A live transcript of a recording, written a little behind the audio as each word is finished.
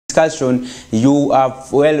discussion. You are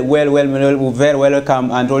very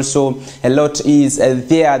welcome, and also a lot is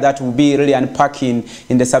there that will be really unpacking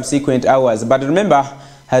in the subsequent hours. But remember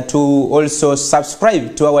to also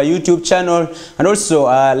subscribe to our YouTube channel, and also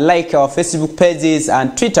like our Facebook pages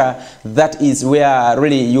and Twitter. That is where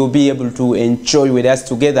really you'll be able to enjoy with us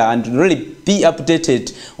together and really be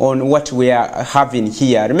updated on what we are having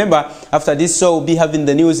here. Remember, after this show, we'll be having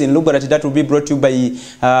the news in Lugarati that will be brought to you by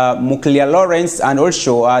Muklia Lawrence, and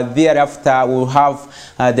also thereafter we'll have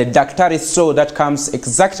the Daktari show that comes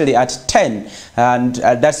exactly at 10, and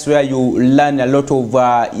that's where you learn a lot of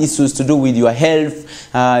issues to do with your health,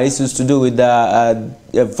 issues to do with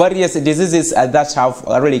various diseases that have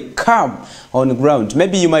really come on the ground.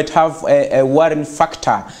 Maybe you might have a worrying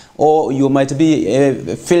factor, or you might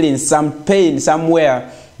be feeling some pain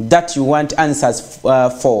somewhere that you want answers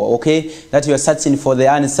for, okay, that you are searching for the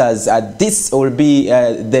answers. This will be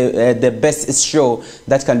the best show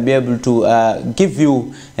that can be able to give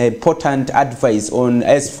you important advice on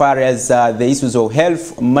as far as the issues of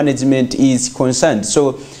health management is concerned.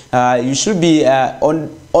 So you should be on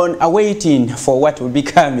awaiting for what will be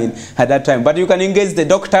coming at that time. But you can engage the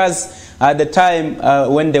doctors at the time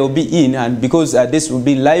when they will be in, and because this will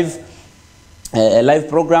be live, a live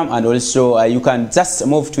program, and also you can just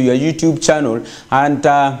move to your YouTube channel, and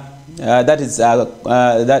that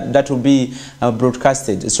will be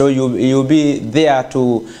broadcasted. So you'll be there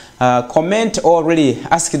to comment or really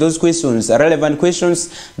ask those questions, relevant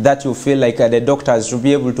questions that you feel like the doctors will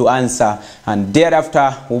be able to answer. And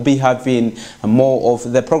thereafter we'll be having more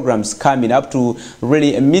of the programs coming up to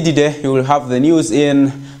really midday. You will have the news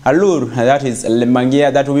in Alur, that is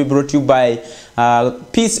Lemangia, that will be brought to you by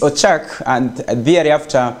Peace Ochak, and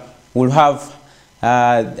thereafter we'll have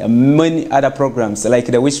many other programs like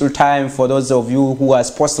the Whistle Time for those of you who are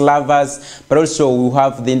sports lovers, but also we'll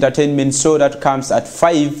have the entertainment show that comes at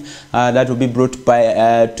 5, that will be brought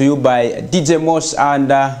by to you by DJ Mosh and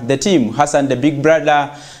the team, Hassan the Big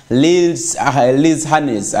Brother, Liz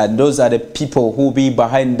Hannes, and those are the people who will be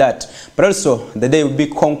behind that. But also the day will be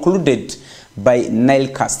concluded by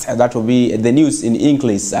Nilecast, that will be the news in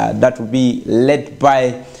English, that will be led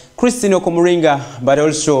by Christine Okomuringa. But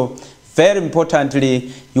also very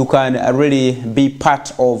importantly, you can really be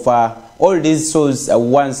part of all these shows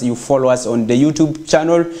once you follow us on the YouTube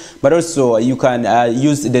channel. But also you can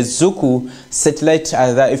use the Zuku satellite,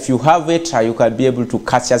 if you have it, you can be able to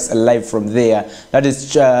catch us live from there.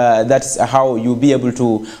 That's how you'll be able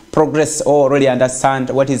to progress or really understand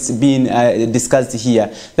what is being discussed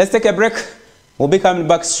here. Let's take a break. We'll be coming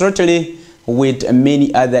back shortly with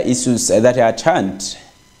many other issues that are at hand.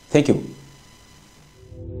 Thank you.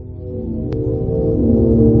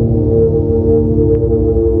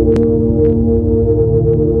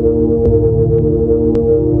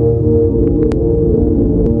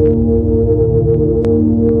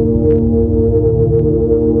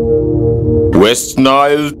 West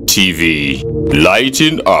Nile TV,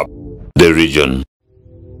 lighting up the region.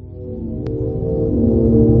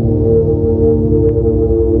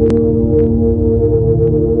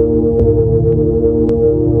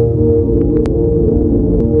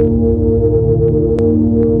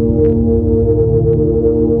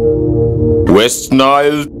 West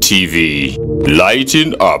Nile TV,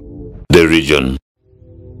 lighting up the region.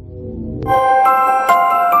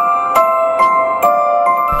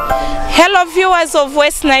 Hello viewers of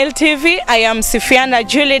West Nile TV, I am Sifiana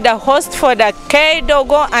Julie, the host for the K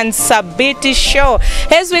Dogo and Sabiti show.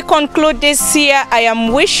 As we conclude this year, I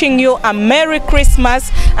am wishing you a Merry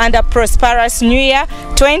Christmas and a prosperous New Year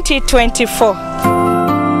 2024.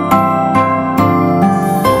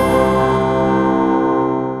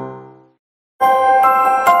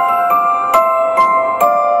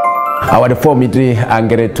 Awade for midri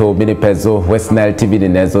angereto mini pezo West Nile TV ni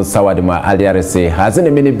nezo sawadi ma aliarese hazini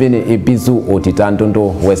mini bini ibizu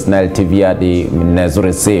otitandondo West Nile TV adi nezo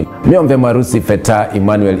rese miomve marusi feta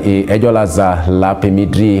Emmanuel ejolaza lape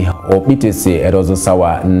midri obitese erozo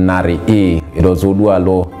sawa nari erozo udua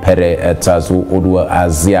lo pere etazu udua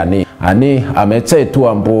aziani ani ameche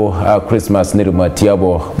tuambo Christmas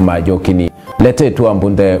nirumatiabo majokini lete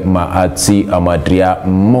tuambunde maati amadria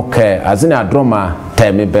moke azini adroma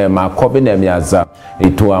temibe ma kobine miaza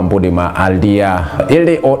ituambo de ma aldia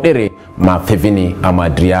ili odere ma fevini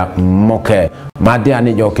amadria moke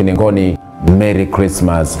madiani yokini ngoni Merry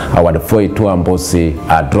Christmas awade foi tuambo si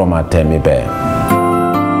adroma temibe.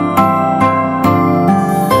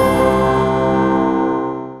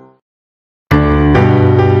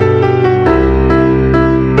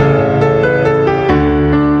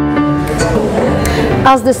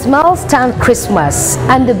 As the smiles turn Christmas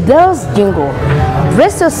and the bells jingle,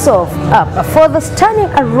 dress yourself up for the stunning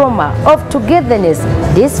aroma of togetherness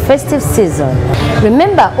this festive season.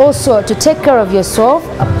 Remember also to take care of yourself,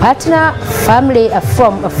 a partner, family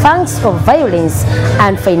from fangs of violence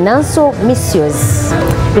and financial misuse.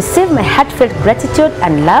 Receive my heartfelt gratitude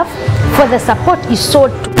and love for the support you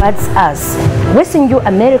showed towards us. Wishing you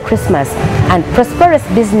a Merry Christmas and prosperous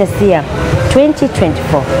business year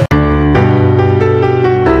 2024.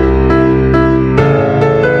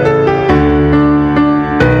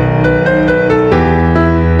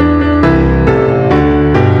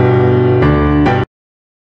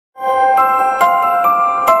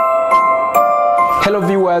 Hello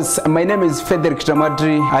viewers, my name is Frederick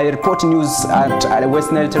Tamadri. I report news at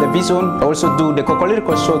West Nile Television. I also do the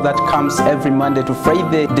KOKOLIRIKO show that comes every Monday to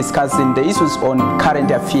Friday, discussing the issues on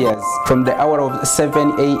current affairs from the hour of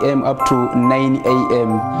 7 a.m. up to 9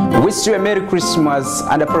 a.m. Wish you a Merry Christmas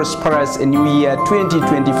and a prosperous New Year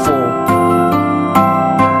 2024.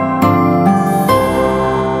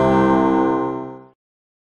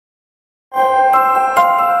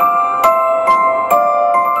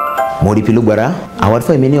 Modi pilugwara award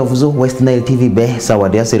for mini of zo West Nile TV be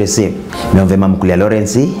sawadia serese miomve mamkulia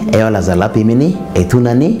Lawrence eola zalapi mini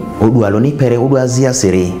etunani udualoni pere uduazia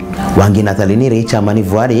sere wangi natalini richa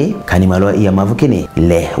manivuari kanimalo iya mavukini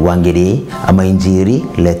le wangiri ama injiri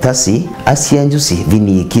letasi asianjusi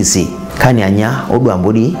vini kisi kanyanya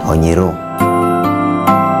uduambudi onyero.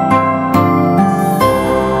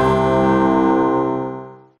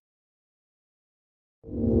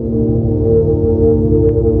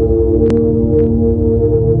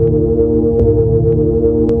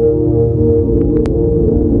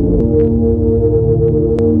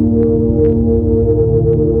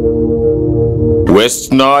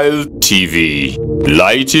 West Nile TV,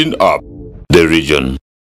 lighting up the region.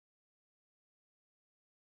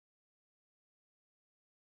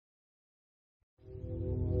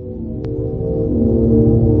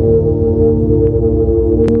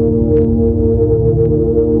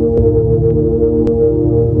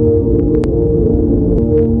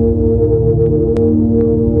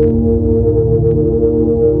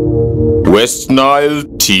 West Nile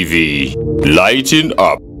TV, lighting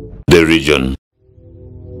up the region.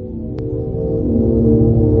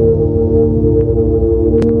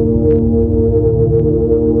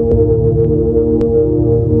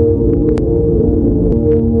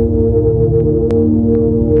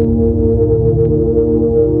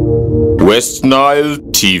 West Nile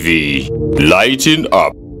TV, lighting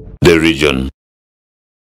up the region.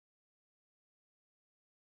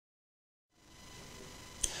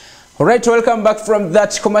 Alright, welcome back from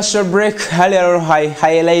that commercial break. Earlier I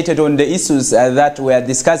highlighted on the issues that we are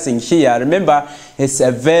discussing here. Remember, it's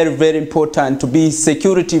very, very important to be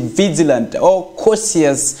security vigilant or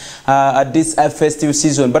cautious at this festive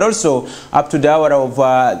season, but also up to the hour of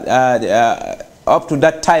up to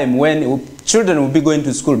that time when children will be going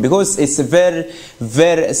to school, because it's very,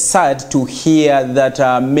 very sad to hear that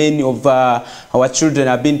many of our children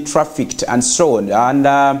are being trafficked and so on.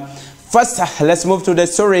 And first, let's move to the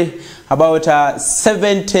story about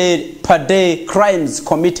 70 per day crimes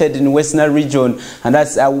committed in West Nile region, and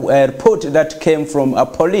that's a report that came from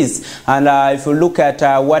police. And if you look at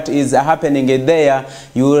what is happening there,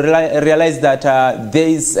 you realize that there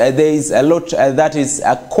is a lot that is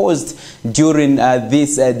caused during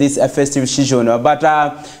this festive season. But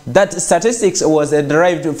that statistics was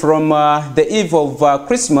derived from the eve of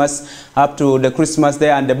Christmas up to the Christmas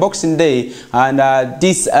Day and the Boxing Day, and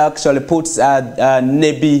this actually puts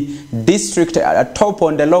Nebi district top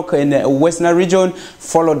on the lock in West Nile region,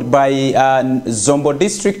 followed by Zombo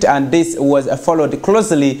district, and this was followed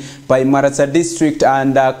closely by Maratsa district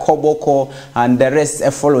and Koboko, and the rest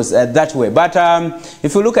follows that way. But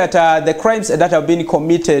if you look at the crimes that have been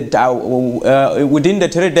committed within the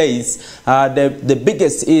 3 days, the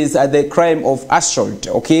biggest is the crime of assault.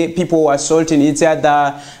 Okay, people assaulting each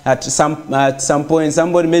other at some point.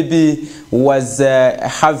 Somebody maybe was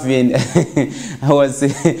having was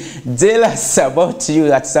jealous about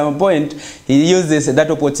you at some point. He uses that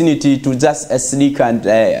opportunity to just sneak and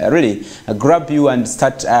really grab you and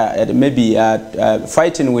start maybe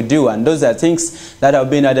fighting with you, and those are things that have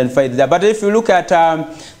been identified there. But if you look at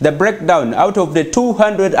the breakdown, out of the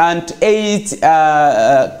 208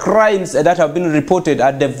 crimes that have been reported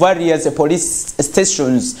at the various police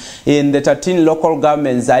stations in the 13 local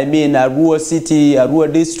governments, I mean Arua City, Arua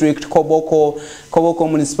District, Koboko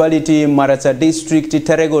Municipality, Maratsa District,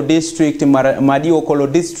 Terego District, Madiokolo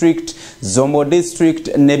District, Zombo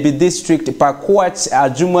District, Nebi District, Pakwach,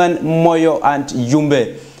 Ajuman, Moyo, and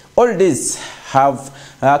Yumbe. All these have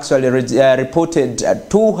actually reported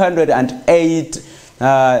 208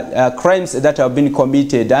 crimes that have been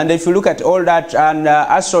committed. And if you look at all that, and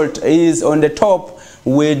assault is on the top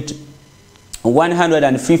with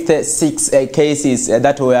 156 cases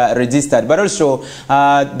that were registered. But also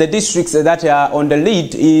the districts that are on the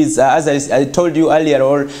lead is, as I told you earlier,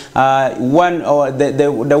 or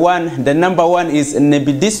the number one is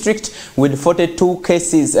Nebi district with 42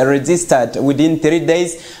 cases registered within 3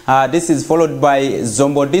 days. This is followed by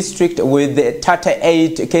Zombo district with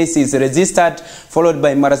 38 cases registered, followed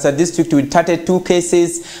by Marasa district with 32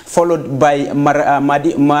 cases, followed by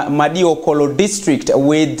Madiokolo district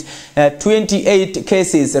with 28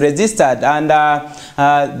 cases registered, and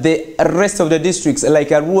the rest of the districts like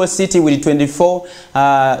Arua city with 24,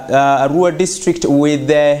 Arua district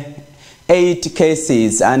with 8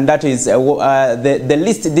 cases, and that is the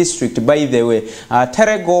least district, by the way.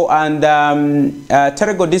 Terego and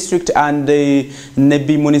Terego district and the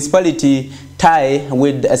Nebi municipality tie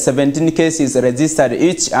with 17 cases registered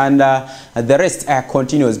each, and the rest are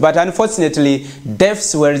continuous. But unfortunately,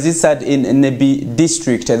 deaths were registered in Nebi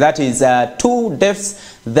district. That is 2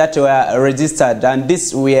 deaths that were registered, and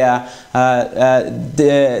this were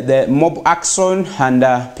the mob action, and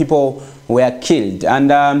people were killed.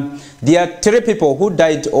 And there are 3 people who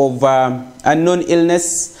died of unknown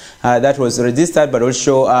illness that was registered, but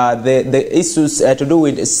also the issues to do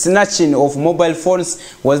with snatching of mobile phones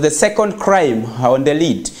was the second crime on the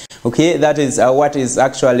lead. Okay, that is what is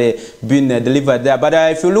actually being delivered there. But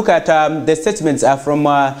if you look at the statements from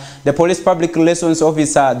the police public relations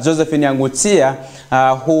officer Josephine Yangutia,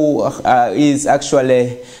 who is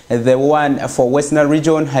actually the one for Western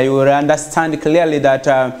region, you will understand clearly that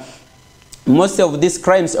most of these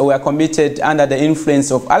crimes were committed under the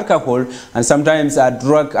influence of alcohol and sometimes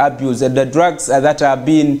drug abuse. The drugs that are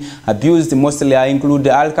being abused mostly include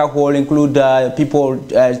alcohol, include people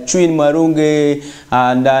chewing marunge,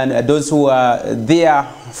 and those who are there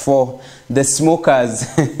for the smokers.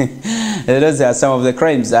 Those are some of the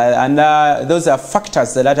crimes, and those are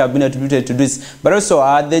factors that have been attributed to this. But also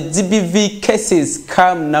the GBV cases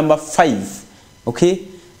come number 5. Okay.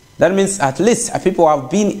 That means at least people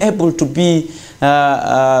have been able to be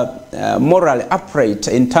morally upright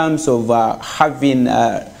in terms of having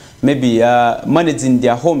maybe managing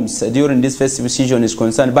their homes during this festive season is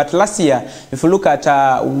concerned. But last year, if you look at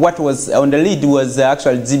what was on the lead, was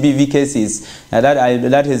actual GBV cases,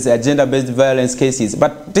 that is gender-based violence cases.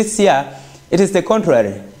 But this year, it is the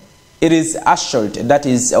contrary. It is assault that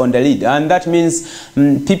is on the lead, and that means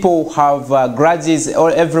people have grudges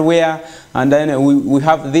all everywhere, and then we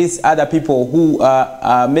have these other people who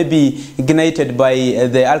are maybe ignited by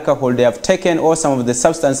the alcohol they have taken or some of the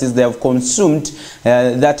substances they have consumed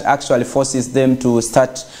that actually forces them to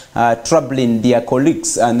start troubling their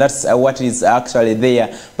colleagues, and that's what is actually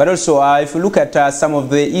there. But also, if you look at some of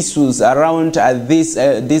the issues around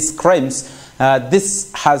these crimes,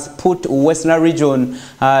 this has put Western region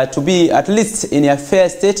to be at least in a fair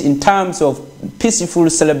state in terms of peaceful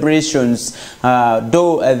celebrations,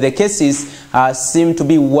 though the cases seem to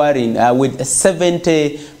be worrying with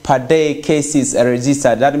 70 per day cases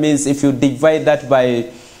registered. That means if you divide that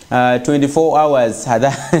by 24 hours,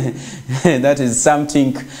 that is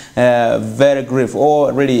something very grave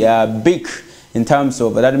or really big in terms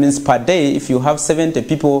of, that means per day, if you have 70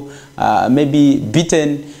 people maybe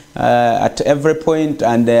beaten at every point,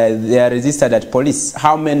 and they are registered at police.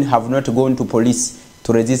 How many have not gone to police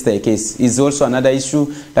to register a case is also another issue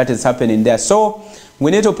that is happening there. So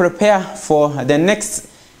we need to prepare for the next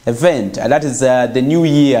event, and that is the new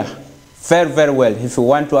year, very, very well, if you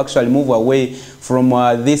want to actually move away from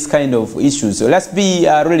this kind of issues. So let's be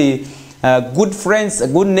really good friends,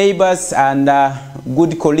 good neighbors, and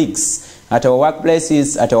good colleagues at our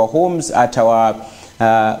workplaces, at our homes, at our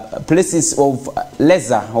places of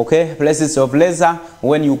leisure. Okay, places of leisure.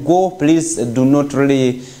 When you go, please do not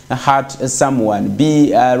really hurt someone.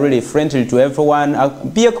 Be really friendly to everyone.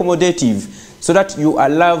 Be accommodative, so that you are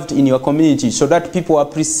loved in your community, so that people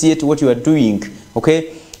appreciate what you are doing.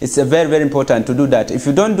 Okay, it's very, very important to do that. If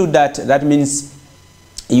you don't do that, that means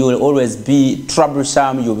you will always be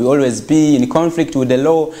troublesome, you will always be in conflict with the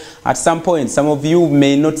law. At some point, some of you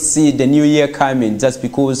may not see the new year coming just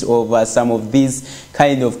because of some of these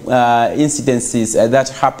kind of incidences that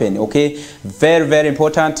happen. Okay, very, very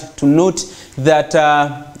important to note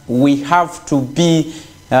that we have to be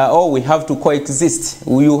or we have to coexist.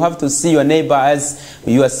 You have to see your neighbor as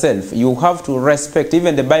yourself. You have to respect.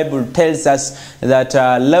 Even the Bible tells us that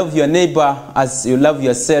love your neighbor as you love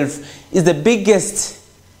yourself is the biggest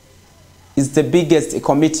is the biggest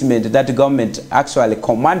commitment that government actually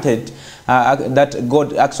commanded, that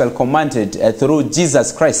God actually commanded through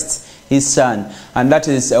Jesus Christ, his son. And that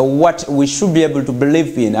is what we should be able to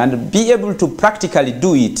believe in and be able to practically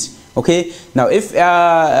do it. Okay, now if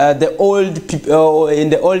the old people in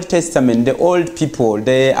the Old Testament, the old people,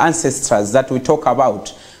 the ancestors that we talk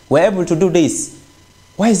about, were able to do this,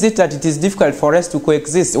 why is it that it is difficult for us to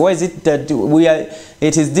coexist? Why is it that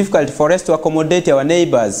it is difficult for us to accommodate our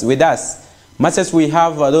neighbors with us? Much as we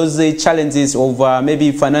have those challenges of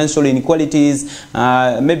maybe financial inequalities,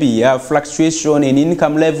 maybe fluctuation in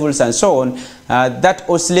income levels and so on, that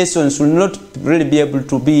oscillations will not really be able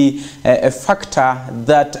to be a factor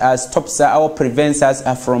that stops or prevents us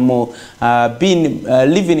from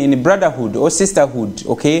living in brotherhood or sisterhood.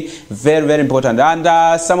 Okay, very, very important.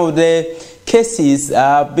 And some of the cases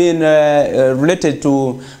have been related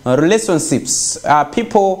to relationships.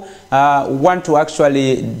 People want to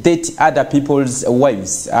actually date other people's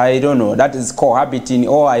wives. I don't know, that is cohabiting,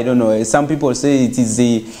 or I don't know, some people say it is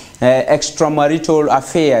the extramarital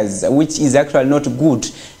affairs, which is actually not good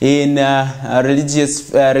in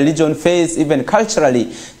religion, faith, even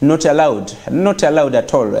culturally, not allowed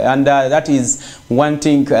at all. And that is one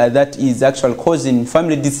thing that is actually causing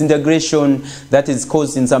family disintegration, that is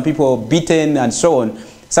causing some people beaten and so on.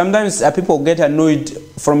 Sometimes people get annoyed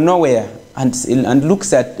from nowhere and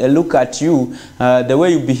look at you, the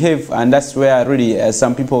way you behave, and that's where really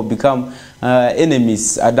some people become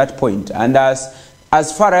enemies at that point. And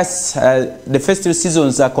as far as the festive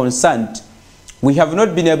seasons are concerned, we have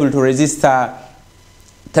not been able to resist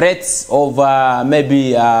threats of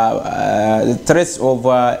maybe threats of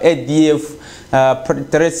ADF,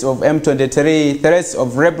 threats of M23, threats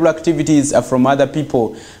of rebel activities from other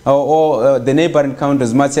people or the neighboring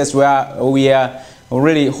countries, much as we are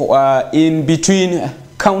really in between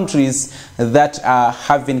countries that are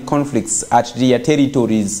having conflicts at their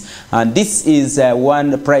territories. And this is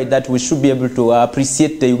one pride that we should be able to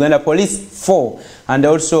appreciate the Uganda police for, and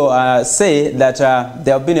also say that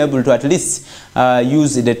they have been able to at least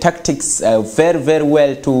use the tactics very, very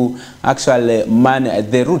well to actually man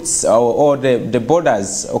the routes or the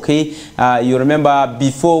borders. Okay, you remember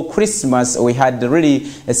before Christmas we had really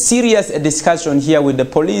a serious discussion here with the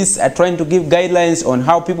police trying to give guidelines on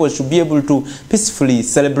how people should be able to peacefully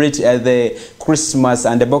celebrate the Christmas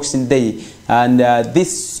and the Boxing Day. And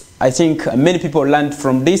this, I think many people learned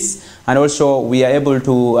from this, and also we are able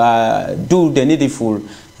to do the needful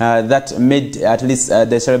that made at least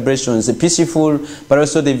the celebrations peaceful. But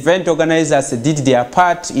also the event organizers did their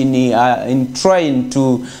part in trying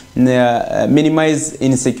to minimize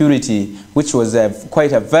insecurity, which was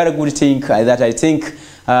quite a very good thing that I think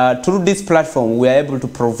through this platform we are able to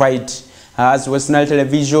provide. As West Nile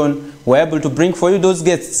Television, we're able to bring for you those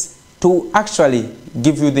guests to actually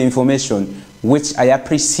give you the information, which I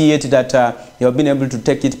appreciate that you have been able to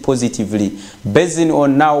take it positively. Based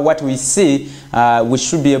on now what we see, we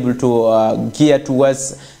should be able to gear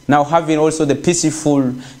towards now having also the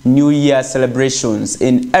peaceful New Year celebrations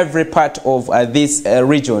in every part of this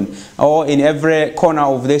region, or in every corner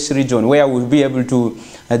of this region, where we'll be able to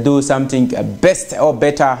do something best or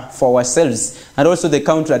better for ourselves and also the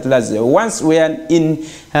country at large. Once we are in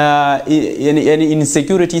an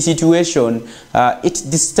insecurity situation, it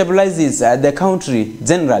destabilizes the country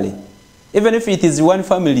generally. Even if it is one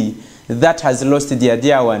family that has lost their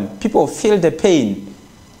dear one, people feel the pain.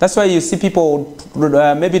 That's why you see people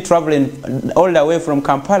maybe traveling all the way from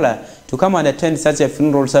Kampala to come and attend such a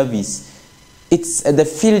funeral service. It's the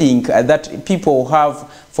feeling that people have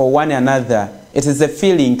for one another. It is the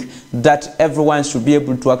feeling that everyone should be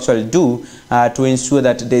able to actually do to ensure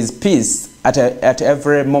that there is peace at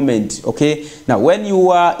every moment. Okay. Now, when you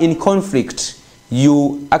are in conflict,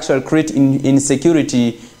 you actually create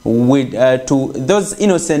insecurity with to those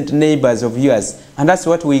innocent neighbors of yours, and that's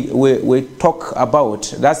what we talk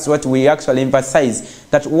about. That's what we actually emphasize.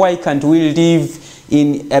 That why can't we live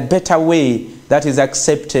in a better way that is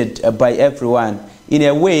accepted by everyone, in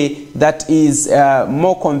a way that is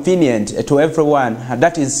more convenient to everyone,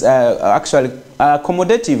 that is actually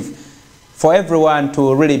accommodative for everyone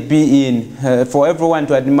to really be in, for everyone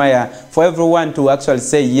to admire, for everyone to actually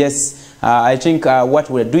say, yes, I think what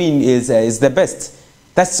we're doing is the best.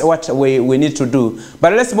 That's what we need to do.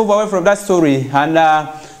 But let's move away from that story and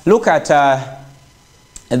look at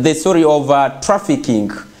the story of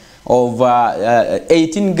trafficking of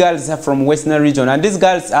 18 girls from Western region, and these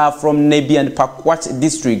girls are from Nebi and Pakwach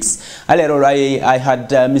districts. Earlier on, I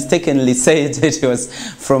had mistakenly said it was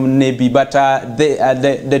from Nebi, but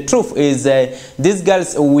the truth is these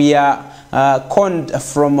girls were conned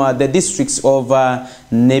from the districts of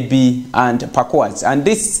Nebi and Pakwach, and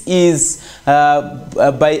this is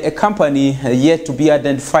by a company yet to be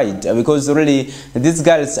identified, because really these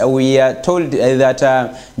girls, we are told that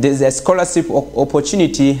there's a scholarship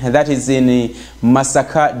opportunity that is in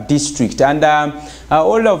Masaka district, and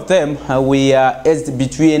all of them we are aged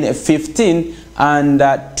between 15 and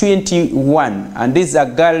 21, and these are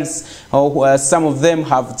girls some of them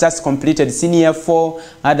have just completed senior 4,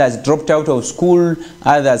 others dropped out of school,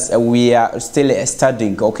 others we are still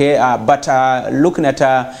studying, okay? But looking at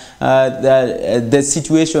the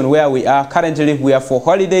situation where we are currently, we are for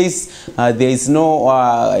holidays, there is no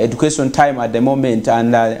education time at the moment,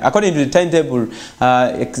 and according to the timetable,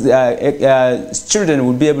 children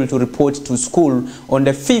will be able to report to school on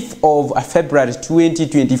the 5th of February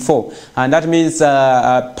 2024, and that means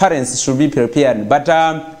parents should be prepared. But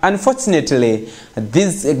unfortunately,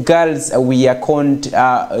 these girls we are conned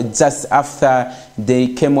just after they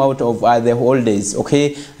came out of the holidays,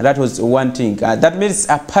 okay? That was one thing. That means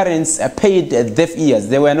parents paid deaf ears.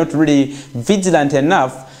 They were not really vigilant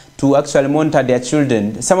enough to actually monitor their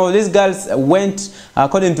children. Some of these girls went,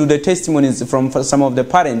 according to the testimonies from some of the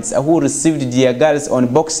parents who received their girls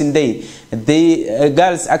on Boxing Day, the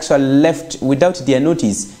girls actually left without their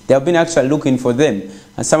notice. They have been actually looking for them.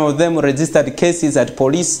 And some of them registered cases at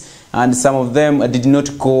police, and some of them did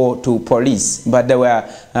not go to police, but they were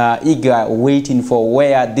eager waiting for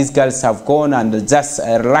where these girls have gone, and just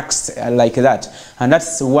relaxed like that. And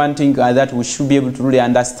that's one thing that we should be able to really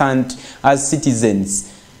understand as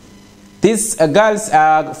citizens. These girls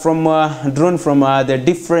are drawn from the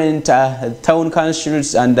different town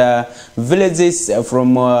councils and villages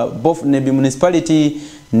from both Nebi municipality,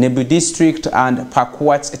 Nebi district, and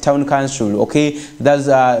Pakwach town council, okay? Those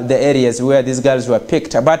are the areas where these girls were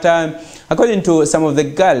picked. But according to some of the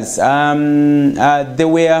girls, they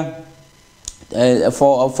were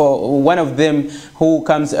for one of them who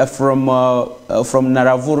comes from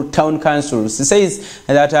Naravur town council, she says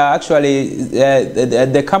that actually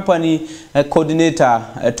the company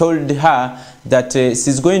coordinator told her that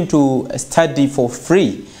she's going to study for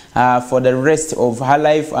free for the rest of her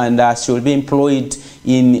life, and she will be employed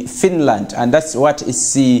in Finland, and that's what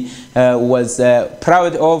she was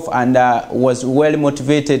proud of, and was well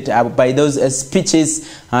motivated by those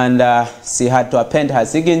speeches, and she had to append her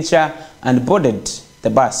signature and boarded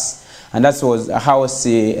the bus, and that was how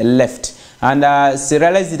she left. And she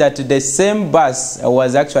realized that the same bus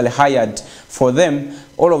was actually hired for them.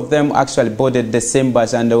 All of them actually boarded the same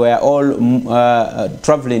bus, and they were all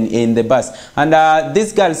traveling in the bus. And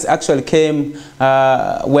these girls actually came,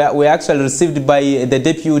 were actually received by the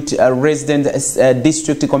deputy resident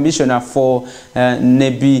district commissioner for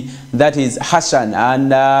Nebi, that is Hassan.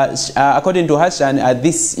 And according to Hassan,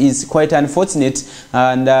 this is quite unfortunate,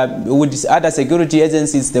 and with other security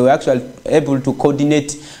agencies, they were actually able to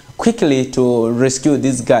coordinate quickly to rescue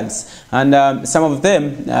these girls, and some of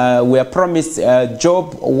them were promised a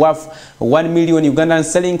job worth 1 million Ugandan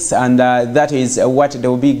shillings, and that is what they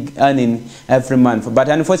will be earning every month. But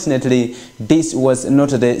unfortunately, this was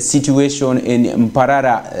not the situation in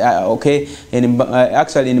Mparara, okay,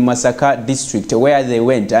 actually in Masaka district where they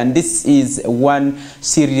went, and this is one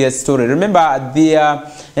serious story. Remember, there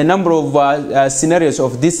are a number of scenarios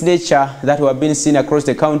of this nature that were being seen across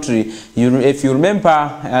the country. If you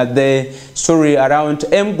remember the story around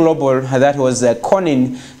M Global that was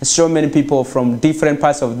conning so many people from different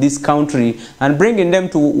parts of this country and bringing them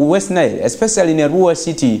to West Nile, especially in a rural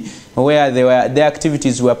city where their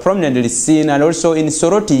activities were prominently seen, and also in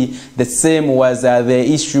Soroti the same was the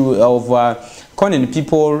issue of conning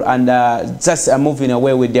people and just moving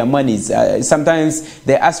away with their monies. Sometimes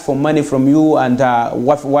they ask for money from you and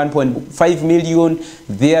worth 1.5 million.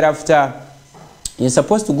 Thereafter, you're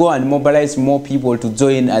supposed to go and mobilize more people to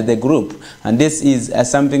join the group, and this is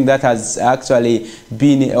something that has actually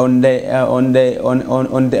been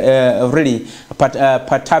really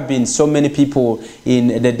perturbing so many people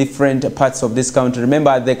in the different parts of this country.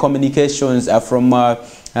 Remember, the communications are from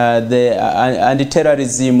the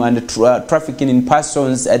anti-terrorism and trafficking in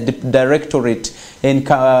persons directorate in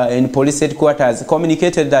police headquarters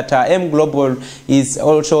communicated that M Global is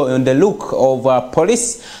also on the look of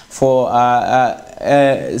police for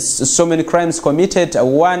so many crimes committed.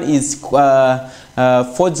 One is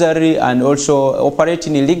forgery and also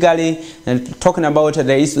operating illegally, and talking about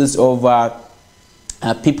the issues of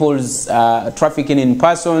people's trafficking in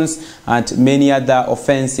persons and many other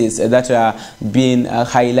offenses that are being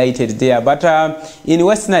highlighted there. But in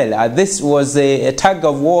West Nile, this was a tug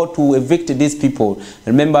of war to evict these people.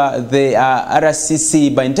 Remember, the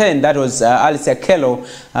RCC by then, that was Alicia Kello,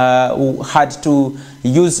 who had to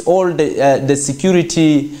use all the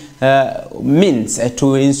security means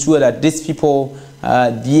to ensure that these people,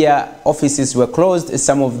 their offices were closed.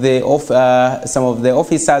 Some of the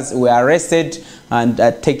officers were arrested and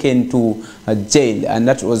taken to jail, and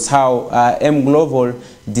that was how M Global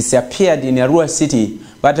disappeared in Arua City.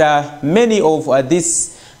 But many of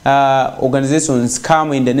these organizations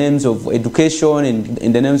come in the names of education,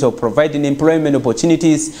 in the names of providing employment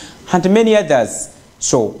opportunities, and many others.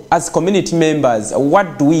 So, as community members,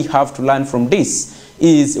 what do we have to learn from this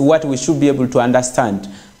is what we should be able to understand.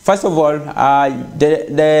 First of all,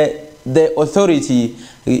 the authority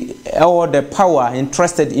or the power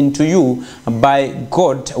entrusted into you by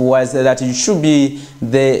God was that you should be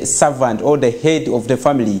the servant or the head of the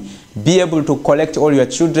family. Be able to collect all your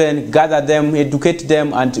children, gather them, educate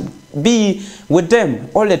them, and be with them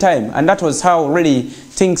all the time. And that was how really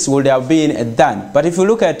things would have been done. But if you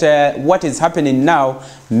look at what is happening now,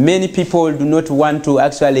 many people do not want to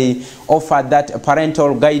actually offer that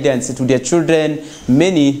parental guidance to their children.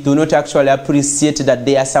 Many do not actually appreciate that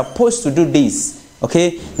they are supposed to do this.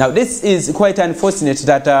 Okay, now this is quite unfortunate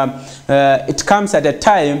that it comes at a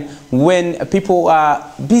time when people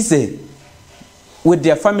are busy with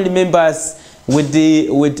their family members,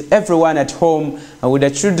 with everyone at home, with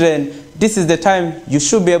the children. This is the time you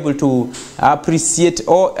should be able to appreciate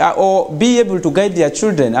or be able to guide their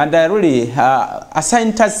children and really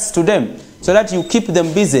assign tasks to them so that you keep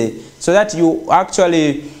them busy, so that you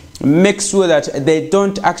actually make sure that they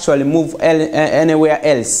don't actually move anywhere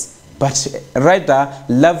else, but rather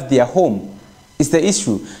love their home. Is the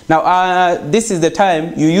issue. Now, this is the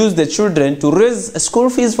time you use the children to raise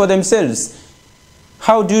school fees for themselves.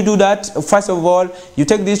 How do you do that? First of all, you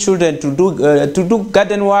take these children to do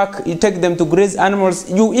garden work, you take them to graze animals.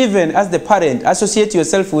 You even, as the parent, associate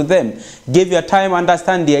yourself with them. Give your time,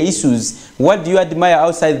 understand their issues. What do you admire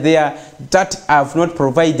outside there that I have not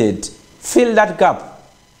provided? Fill that gap.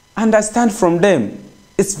 Understand from them.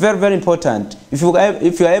 It's very, very important. If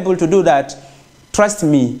you are able to do that, trust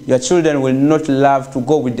me, your children will not love to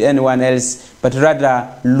go with anyone else, but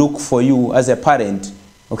rather look for you as a parent.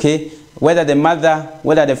 Okay? Whether the mother,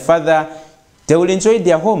 whether the father, they will enjoy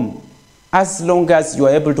their home as long as you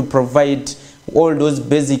are able to provide all those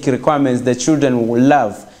basic requirements the children will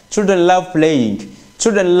love. Children love playing.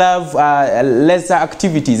 Children love lesser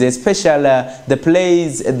activities, especially the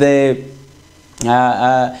plays, and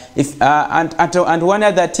one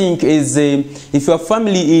other thing is if your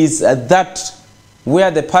family is that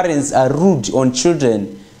where the parents are rude on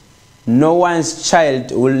children, no one's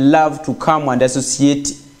child will love to come and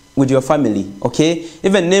associate with your family. Okay,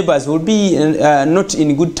 even neighbors will be not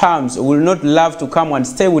in good terms, will not love to come and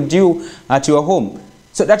stay with you at your home.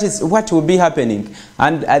 So that is what will be happening,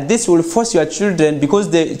 and this will force your children,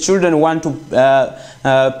 because the children want to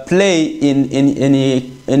play in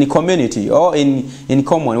a community or in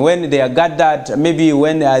common. When they are gathered, maybe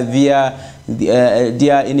when they are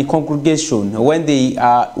in a congregation, when they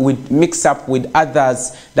would mix up with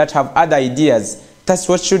others that have other ideas, that's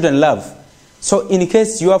what children love. So in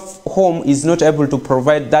case your home is not able to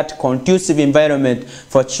provide that conducive environment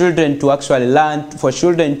for children to actually learn, for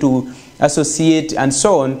children to associate and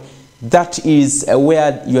so on, that is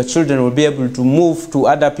where your children will be able to move to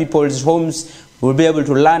other people's homes, will be able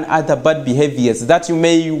to learn other bad behaviors that you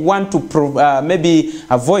may want to maybe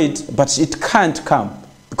avoid, but it can't come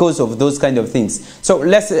because of those kind of things. So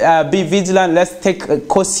let's be vigilant. Let's take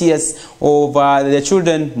cautious of the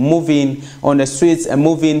children moving on the streets and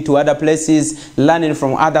moving to other places, learning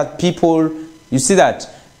from other people. You see that?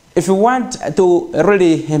 If you want to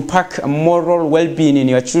really impact moral well-being in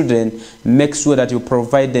your children, make sure that you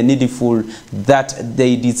provide the needful that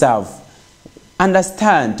they deserve.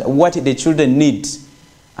 Understand what the children need.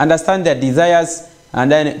 Understand their desires, and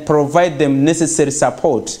then provide them necessary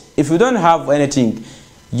support. If you don't have anything,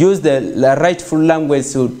 use the rightful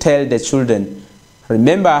language to tell the children.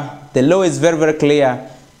 Remember, the law is very, very clear.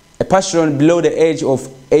 A person below the age of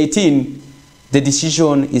 18, the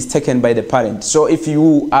decision is taken by the parent. So if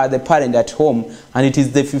you are the parent at home and it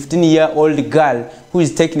is the 15-year-old girl who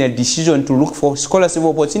is taking a decision to look for scholarship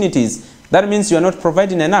opportunities, that means you are not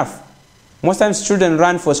providing enough. Most times children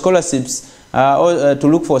run for scholarships or to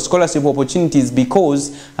look for scholarship opportunities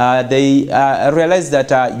because they realize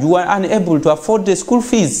that you are unable to afford the school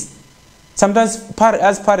fees. Sometimes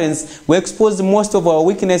as parents, we expose most of our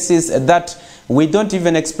weaknesses that we don't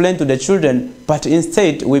even explain to the children, but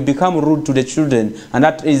instead we become rude to the children, and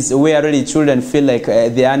that is where really children feel like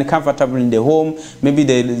they are uncomfortable in the home. Maybe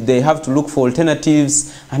they have to look for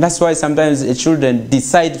alternatives, and that's why sometimes children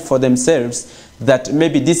decide for themselves that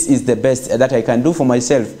maybe this is the best that I can do for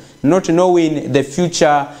myself, not knowing the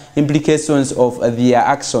future implications of their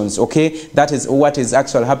actions. Okay, that is what is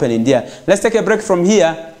actually happening there. Let's take a break from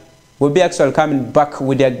here. We'll be actually coming back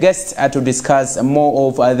with their guests to discuss more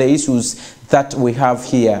of the issues that we have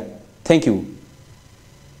here. Thank you.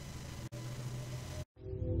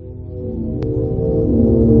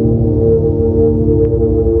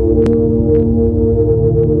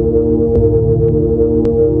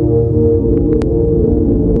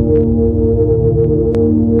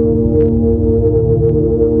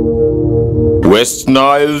 West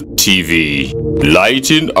Nile TV,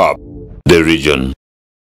 lighting up the region.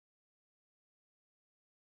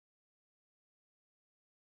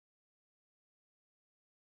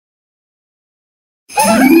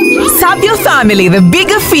 Serve your family the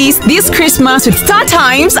bigger feast this Christmas with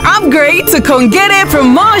StarTimes upgrade to Kongere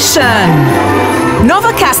promotion.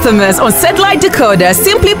 Nova customers on satellite decoder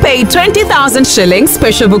simply pay 20,000 shillings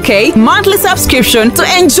special bouquet monthly subscription to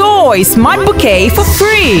enjoy smart bouquet for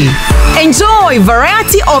free. Enjoy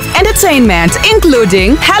variety of entertainment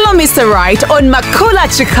including Hello Mr. Right on Makula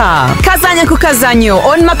Chika, Kazanya Kukazanyo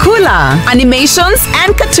on Makula, animations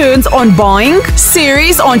and cartoons on Boeing,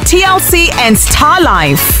 series on TLC and Star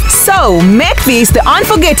Life. So make this the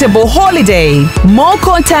unforgettable holiday. More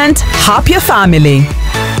content, happier family.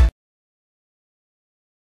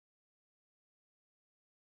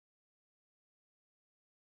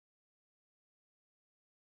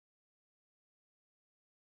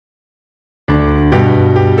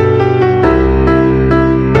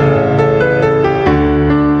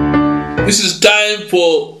 This is time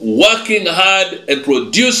for working hard and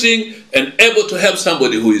producing and able to help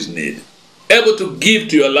somebody who is in need. Able to give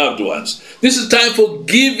to your loved ones. This is time for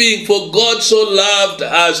giving, for God so loved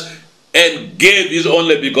us and gave his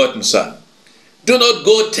only begotten Son. Do not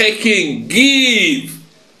go taking, give,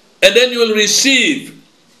 and then you will receive.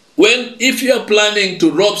 If you are planning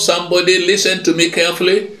to rob somebody, listen to me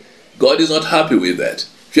carefully, God is not happy with that.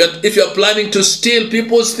 If you are planning to steal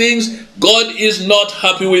people's things, God is not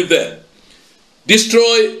happy with that.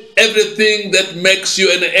 Destroy everything that makes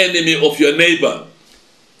you an enemy of your neighbor.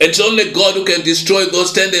 It's only God who can destroy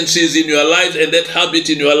those tendencies in your life and that habit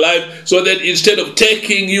in your life, so that instead of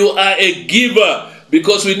taking, you are a giver,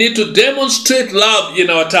 because we need to demonstrate love in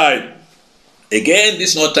our time. Again,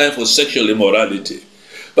 this is not time for sexual immorality,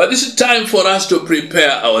 but this is time for us to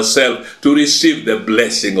prepare ourselves to receive the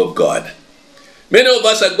blessing of God. Many of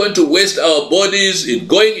us are going to waste our bodies in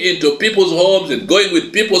going into people's homes and going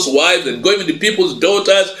with people's wives and going with people's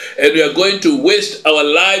daughters, and we are going to waste our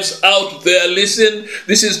lives out there. Listen,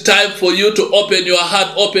 this is time for you to open your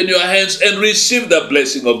heart, open your hands, and receive the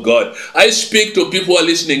blessing of God. I speak to people who are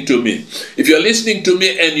listening to me. If you are listening to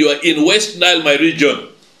me and you are in West Nile, my region,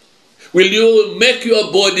 will you make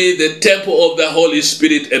your body the temple of the Holy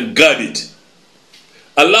Spirit and guard it?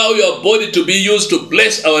 Allow your body to be used to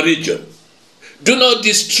bless our region. Do not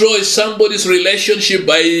destroy somebody's relationship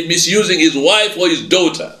by misusing his wife or his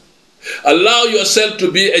daughter. Allow yourself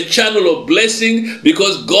to be a channel of blessing,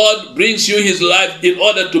 because God brings you his life in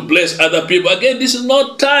order to bless other people. Again, this is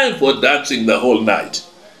not time for dancing the whole night.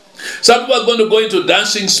 Some people are going to go into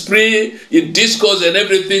dancing spree, in discos and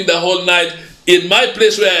everything the whole night. In my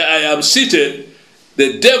place where I am seated,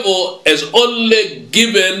 the devil has only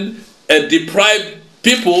given and deprived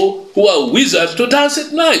people who are wizards to dance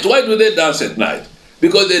at night. Why do they dance at night?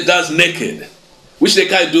 Because they dance naked, which they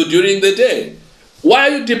can't do during the day. Why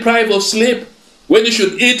are you deprived of sleep when you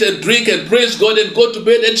should eat and drink and praise God and go to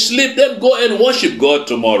bed and sleep? Then go and worship God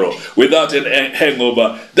tomorrow without a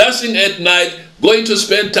hangover. Dancing at night, going to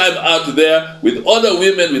spend time out there with other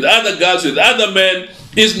women, with other girls, with other men,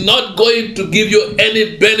 is not going to give you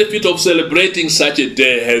any benefit of celebrating such a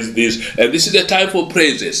day as this. And this is the time for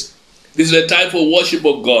praises. This is a time for worship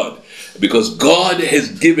of God, because God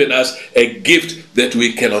has given us a gift that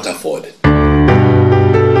we cannot afford.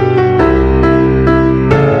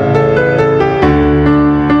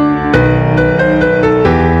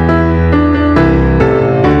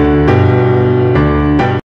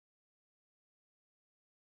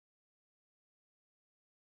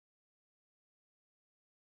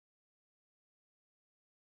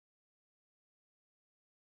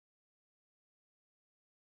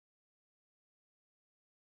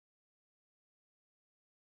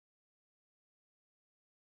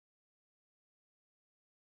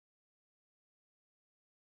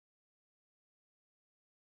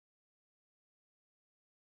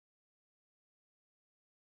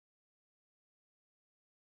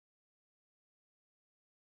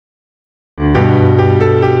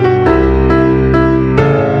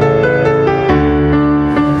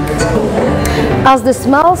 As the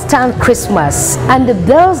smiles turn Christmas and the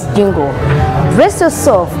bells jingle, dress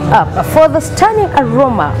yourself up for the stunning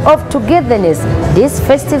aroma of togetherness this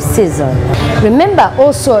festive season. Remember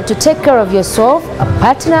also to take care of yourself, a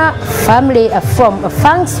partner, family from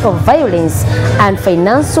fangs of violence and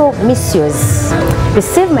financial misuse.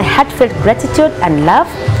 Receive my heartfelt gratitude and love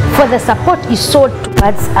for the support you showed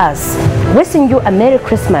towards us. Wishing you a Merry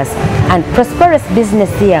Christmas and prosperous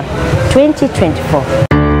business year 2024.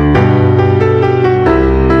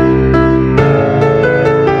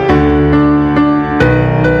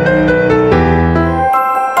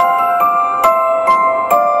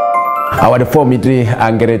 Award for midri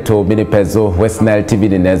angereto mini pezo West Nile TV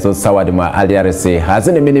ninezo sawadi ma aliarese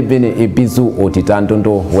hazini mini bini ibizu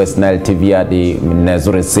otitandondo West Nile TV adi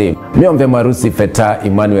ninezo rese miomve marusi feta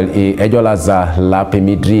Emmanuel ejolaza lapi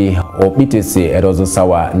midri obitisi erozo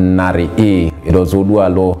sawa nari erozo udua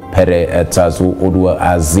lo pere etazu udua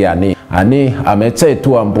aziani ani ameche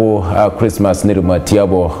tuambu Christmas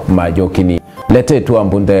nirumatiabo majokini lete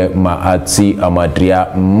tuambunde maati amadria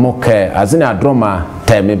moke azini adroma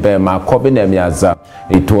temibe ma kobine miaza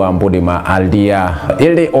ituambudi ma aldia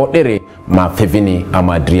ili odiri ma fevini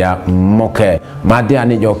amadria moke madia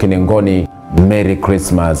ni jokini ngoni Merry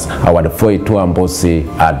Christmas award for ituambosi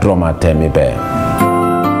adroma temibe.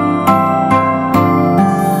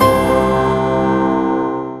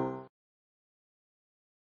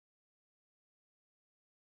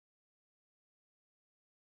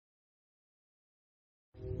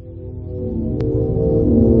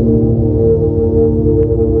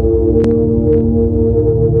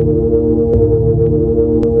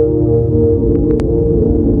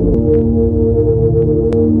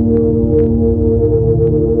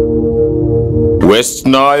 West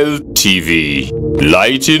Nile TV,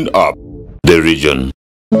 lighting up the region.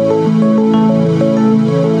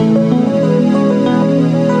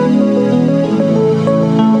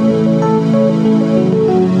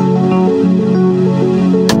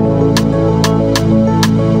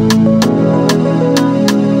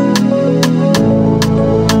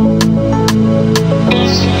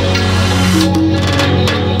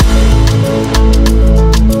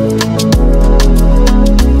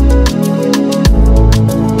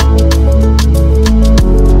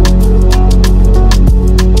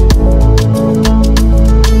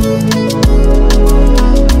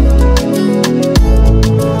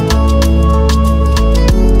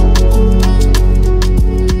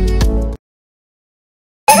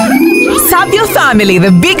 Family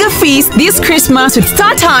the bigger feast this Christmas with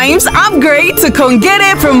Star Times upgrade to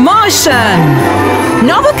Kongere promotion.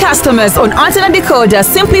 Novel customers on antenna decoder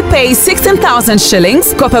simply pay 16,000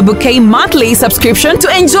 shillings, copper bouquet monthly subscription to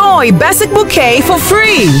enjoy basic bouquet for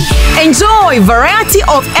free. Enjoy variety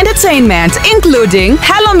of entertainment including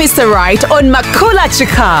Hello Mr. Right on Makula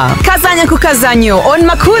Chika, Kazanya Kukazanyo on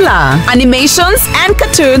Makula, animations and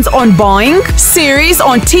cartoons on Boeing, series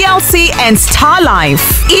on TLC and Star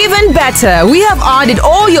Life. Even better, we have added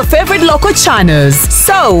all your favorite local channels.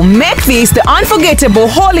 So make this the unforgettable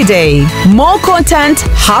holiday. More content,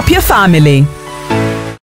 happier family.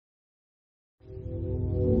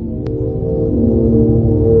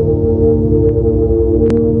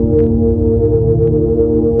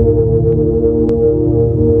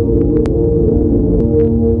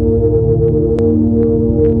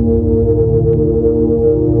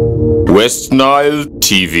 West Nile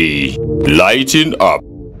TV, lighting up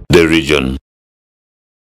the region.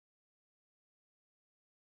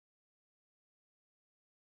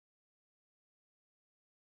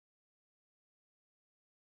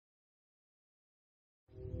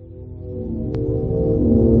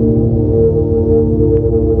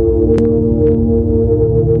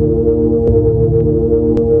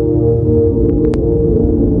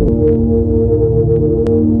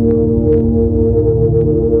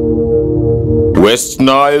 West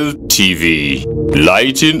Nile TV,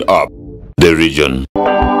 lighting up the region.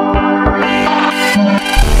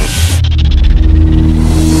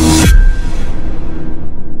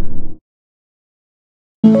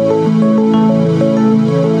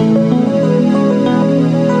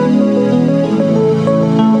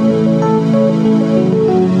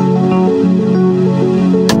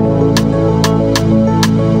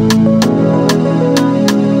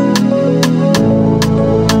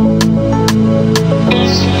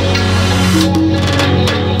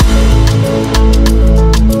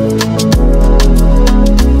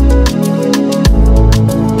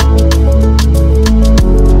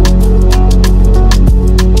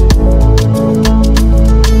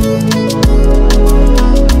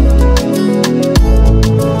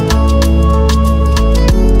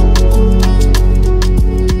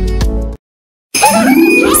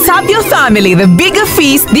 family the bigger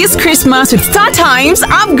feast this Christmas with Star Times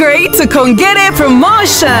upgrade to Kongere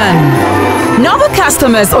promotion. Novel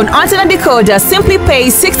customers on antenna decoder simply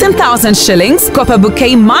pay 16,000 shillings copper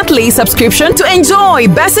bouquet monthly subscription to enjoy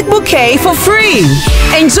basic bouquet for free.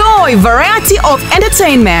 Enjoy variety of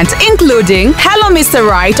entertainment including Hello Mr.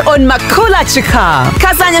 Right on Makula Chika,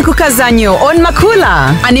 Kazanya Kukazanyo on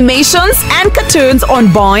Makula, animations and cartoons on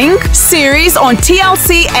Boeing, series on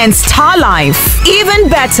TLC and Star Life. Even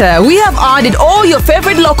better, we have added all your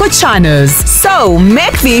favorite local channels. So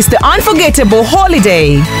make this the unforgettable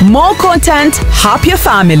holiday. More content, happier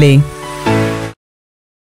family.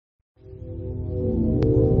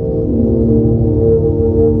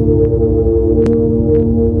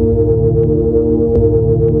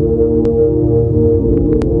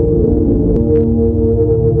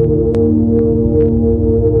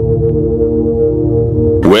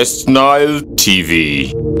 West Nile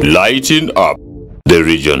TV, lighting up the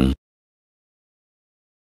region.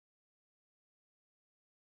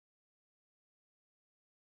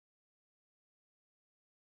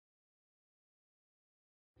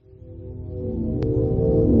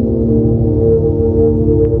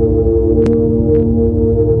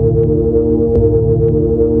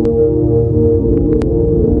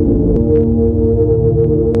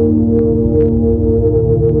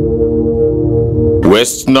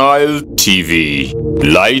 West Nile TV,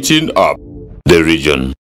 lighting up the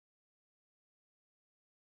region.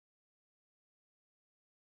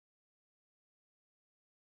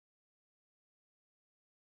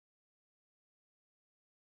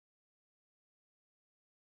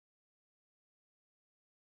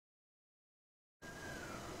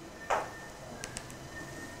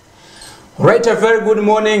 Right, a very good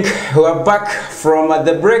morning. We are back from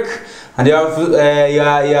the break, and you have,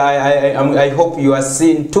 I hope you are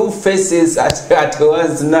seeing two faces at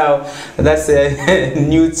once now. That's a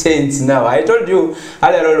new change now. I told you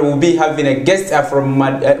earlier we'll be having a guest from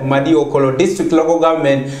Madiokolo District Local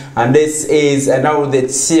Government, and this is now the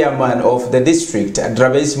chairman of the district,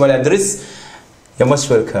 Dravesh Maladris. You're most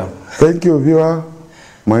welcome. Thank you, viewer.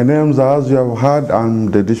 My name is, as you have heard,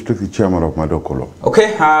 I'm the district chairman of Madiokolo.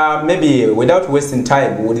 Okay, maybe without wasting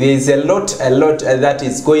time, there's a lot that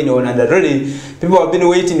is going on, and really people have been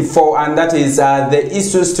waiting for, and that is the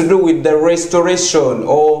issues to do with the restoration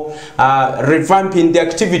or revamping the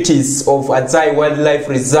activities of Adzai Wildlife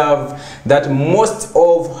Reserve that most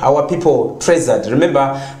of our people treasured.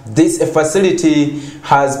 Remember, this facility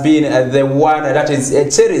has been the one that is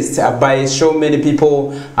cherished by so many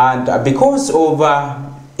people, and because of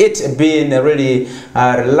it being really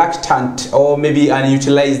reluctant or maybe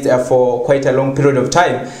unutilized for quite a long period of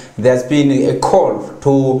time, there's been a call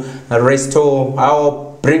to restore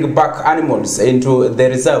or bring back animals into the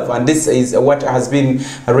reserve, and this is what has been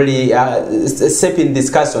really shaping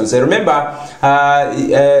discussions. Remember,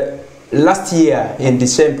 last year in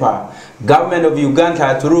December, government of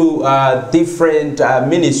Uganda through different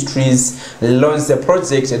ministries launched a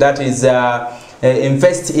project that is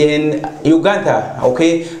invest in Uganda,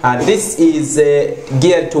 okay, and this is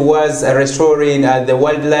geared towards restoring the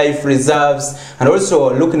wildlife reserves and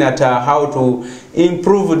also looking at how to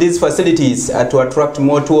improve these facilities to attract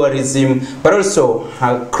more tourism, but also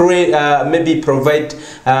create maybe provide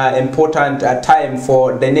important time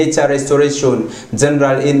for the nature restoration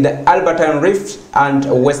general in the Albertine Rift and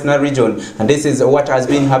Western region, and this is what has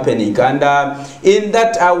been happening. And in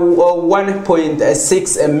that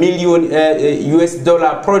 1.6 million US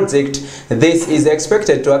dollar project, this is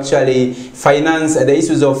expected to actually finance the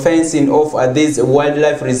issues of fencing of these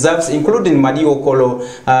wildlife reserves, including Madiokolo,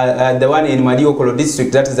 the one in Madiokolo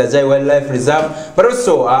district, that is the Adzai Wildlife Reserve, but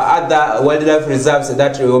also other wildlife reserves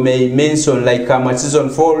that we may mention, like Machison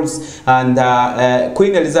Falls and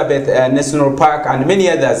Queen Elizabeth National Park and many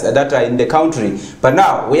others that are in the country. But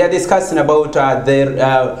now we are discussing about the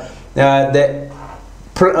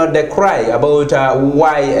cry about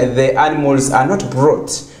why the animals are not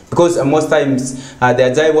brought, because most times the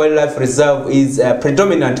Adzai Wildlife Reserve is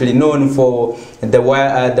predominantly known for the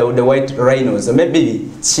white rhinos. Maybe,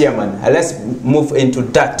 Chairman, let's move into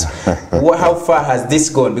that. How far has this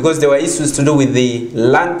gone? Because there were issues to do with the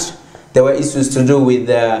land, there were issues to do with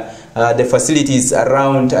the facilities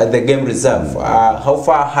around the game reserve. How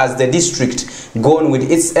far has the district gone with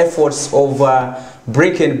its efforts of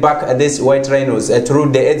bringing back these white rhinos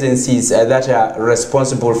through the agencies that are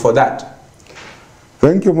responsible for that?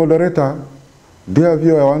 Thank you, moderator. Dear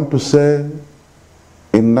viewer, I want to say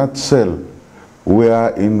in a nutshell, we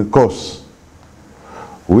are in course.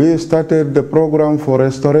 We started the program for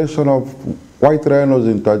restoration of white rhinos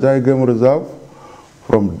in Adzai Game Reserve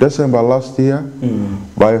from December last year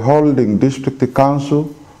by holding district council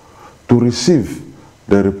to receive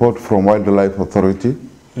the report from Wildlife Authority.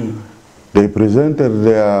 They presented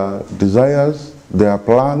their desires, their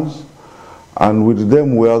plans, and with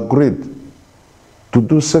them we agreed to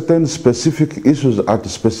do certain specific issues at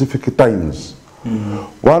specific times.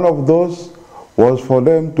 One of those was for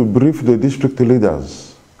them to brief the district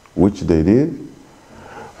leaders, which they did.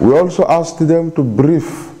 We also asked them to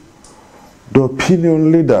brief the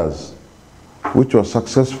opinion leaders, which was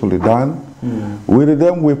successfully done. With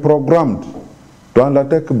them we programmed to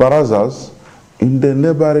undertake barazas in the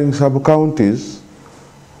neighboring sub-counties,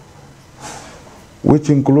 which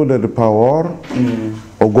included Pawar,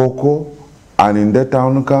 Ogoko, and in the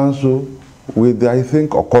town council with, I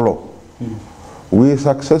think, Okolo. We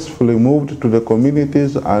successfully moved to the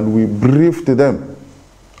communities and we briefed them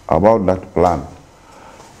about that plan.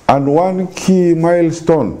 And one key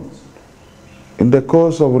milestone in the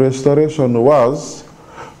course of restoration was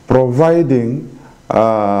providing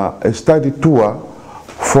a study tour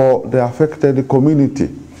for the affected community,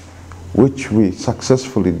 which we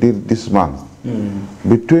successfully did this month.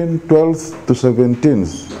 Between 12th to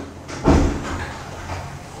 17th,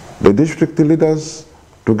 the district leaders,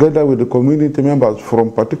 together with the community members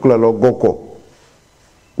from particularly Ogoko,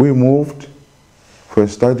 we moved for a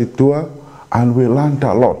study tour and we learned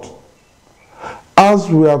a lot. As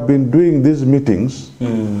we have been doing these meetings,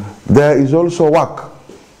 there is also work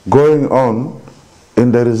going on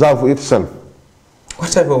in the reserve itself.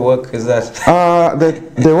 What type of work is that?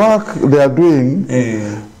 The work they are doing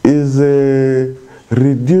is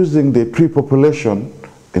reducing the tree population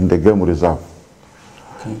in the game reserve.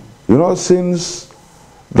 You know, since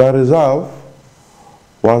the reserve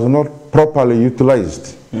was not properly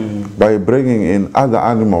utilized by bringing in other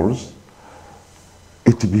animals,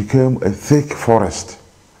 it became a thick forest,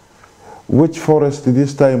 which forest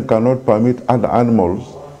this time cannot permit other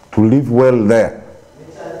animals to live well there.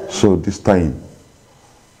 So this time,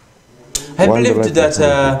 I believed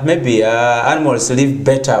that maybe animals live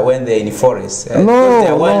better when they're in forest. No,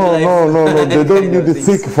 they don't need a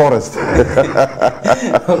thick forest.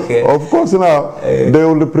 Okay. Of course now, they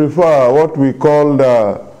will prefer what we call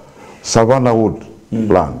the savanna wood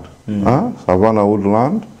land. Savanna wood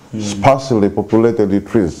land, sparsely populated with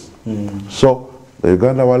trees. So the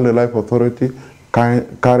Uganda Wildlife Authority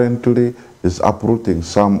currently is uprooting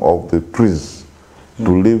some of the trees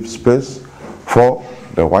to leave space for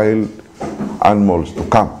the wild animals to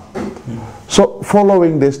come. So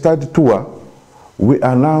following the study tour, we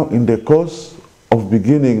are now in the course of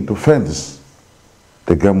beginning to fence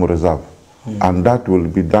the game reserve, and that will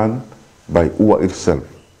be done by UWA itself.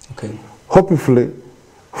 Okay. Hopefully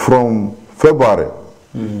from February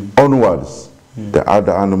onwards, the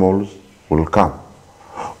other animals will come.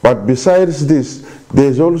 But besides this, there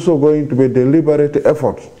is also going to be a deliberate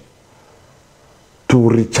effort to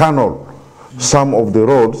rechannel some of the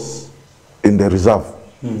roads in the reserve.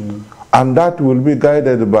 And that will be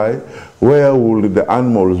guided by where will the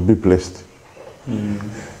animals be placed.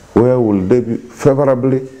 Where will they be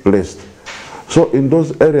favorably placed. So in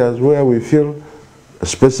those areas where we feel a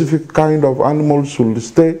specific kind of animals will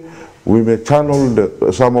stay, we may channel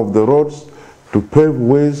some of the roads to pave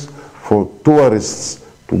ways for tourists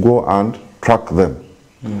to go and track them.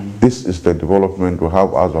 This is the development we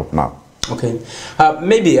have as of now. Okay.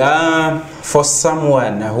 Maybe for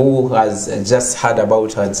someone who has just heard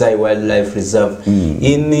about Adzai Wildlife Reserve,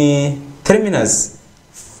 in 3 minutes,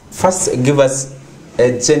 first give us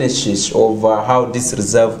a genesis of how this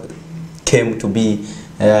reserve came to be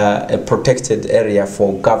a protected area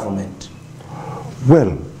for government.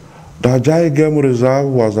 Well, the Adzai Game Reserve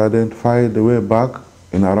was identified way back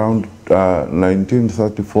in around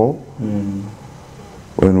 1934,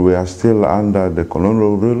 when we are still under the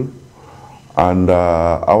colonial rule. And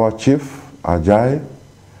our chief, Adzai,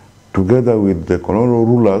 together with the colonial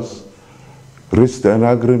rulers, reached an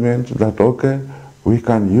agreement that, okay, we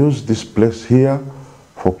can use this place here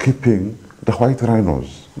for keeping the white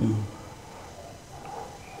rhinos.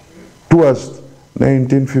 Towards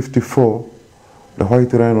 1954, the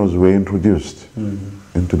white rhinos were introduced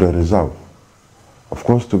into the reserve. Of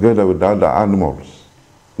course, together with other animals,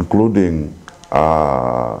 including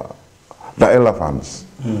the elephants.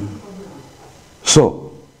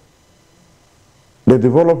 So, the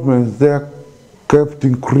developments there kept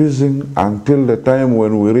increasing until the time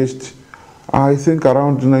when we reached, I think,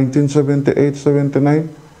 around 1978-79,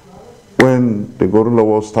 when the guerrilla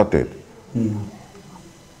war started.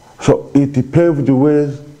 So it paved the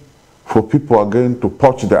way for people again to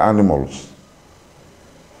poach the animals.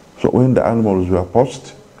 So when the animals were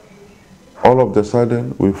poached, all of a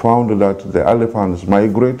sudden we found that the elephants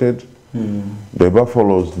migrated, the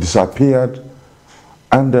buffaloes disappeared,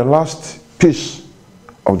 and the last piece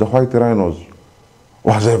of the white rhinos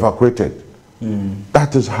was evacuated.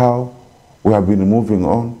 That is how we have been moving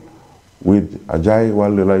on with Ajai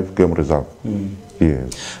Wildlife Game Reserve.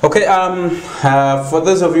 Yes. Okay, for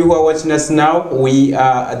those of you who are watching us now, we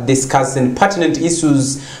are discussing pertinent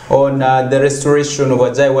issues on the restoration of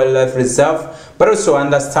Ajai Wildlife Reserve, but also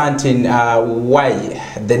understanding why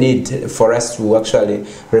the need for us to actually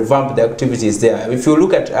revamp the activities there. If you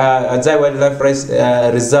look at Ajai Wildlife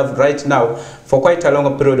Reserve right now, for quite a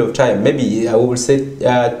long period of time, maybe I will say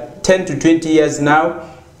 10 to 20 years now,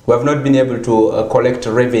 we have not been able to collect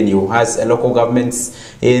revenue as local governments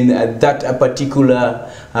in that particular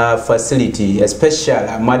facility, especially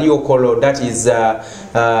Mariokolo, that is there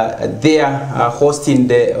hosting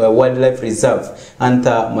the wildlife reserve and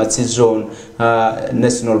Matsizon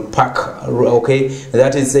National Park. Okay,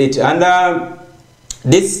 that is it. And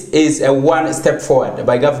this is a one step forward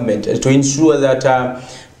by government to ensure that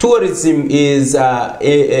tourism is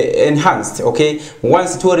enhanced. Okay,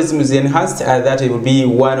 once tourism is enhanced, that will be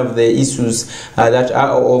one of the issues that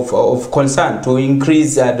are of concern, to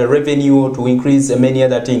increase the revenue, to increase many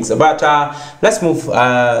other things. But let's move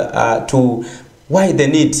to why the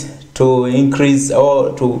need to increase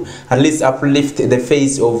or to at least uplift the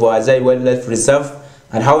face of Ajai Wildlife Reserve,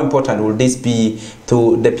 and how important will this be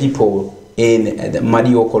to the people in the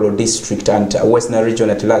Mariokolo district and Western region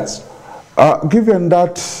at large? Given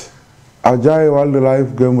that Ajai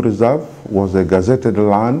Wildlife Game Reserve was a gazetted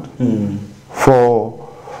land for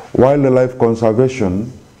wildlife conservation,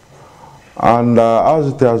 and as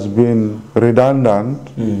it has been redundant,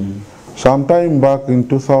 sometime back in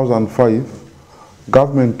 2005,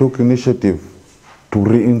 government took initiative to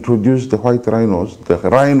reintroduce the white rhinos, the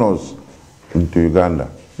rhinos, into Uganda.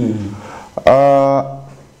 In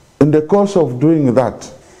the course of doing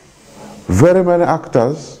that, very many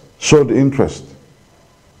actors showed interest.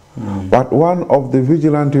 But one of the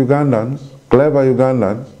vigilant Ugandans, clever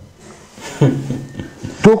Ugandans,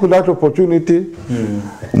 took that opportunity,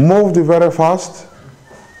 moved very fast,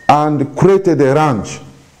 and created a ranch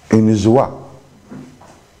in Izua.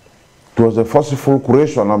 It was a forceful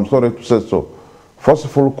creation, I'm sorry to say so.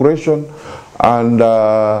 Forceful creation, and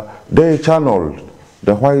they channeled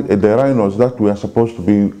the rhinos that were supposed to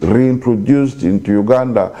be reintroduced into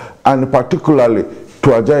Uganda, and particularly to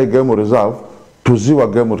Ajai Game Reserve, to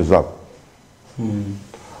Ziwa Game Reserve.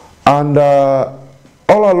 And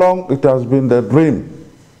all along it has been the dream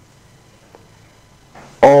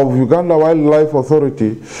of Uganda Wildlife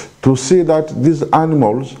Authority to see that these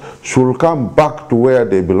animals should come back to where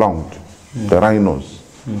they belonged, the rhinos.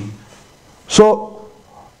 So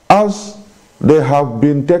as they have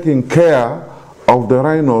been taking care of the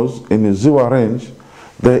rhinos in the Ziwa range,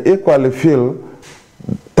 they equally feel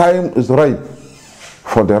time is ripe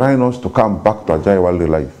for the rhinos to come back to Ajai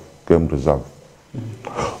Wildlife Game Reserve.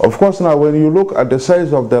 Of course, now when you look at the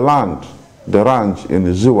size of the land, the ranch in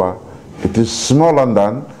the Ziwa, it is smaller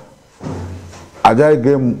than Ajai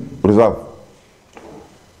Game Reserve.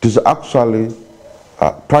 It is actually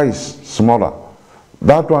twice smaller.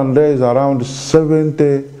 That one there is around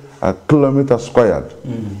 70 kilometers squared,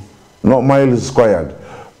 not miles squared.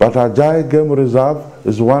 But Ajai Game Reserve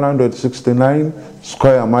is 169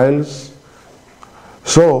 square miles.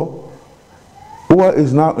 So, UWA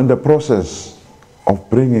is now in the process of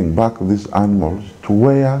bringing back these animals to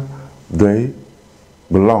where they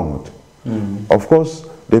belonged. Of course,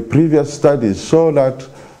 the previous studies show that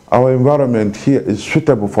our environment here is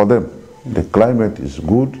suitable for them. The climate is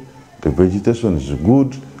good, the vegetation is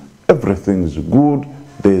good, everything is good,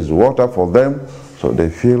 there is water for them, so they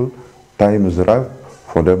feel time is ripe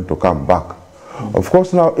for them to come back. Of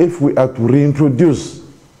course, now if we are to reintroduce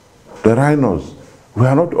the rhinos, we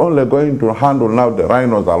are not only going to handle now the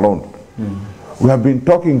rhinos alone. We have been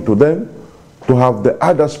talking to them to have the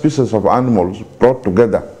other species of animals brought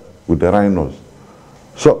together with the rhinos.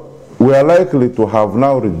 So we are likely to have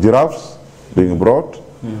now the giraffes being brought,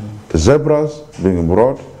 the zebras being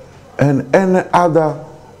brought, and any other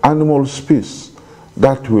animal species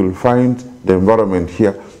that will find the environment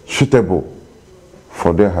here suitable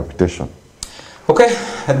for their habitation. Okay,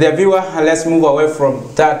 the viewer, let's move away from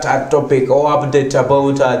that topic or update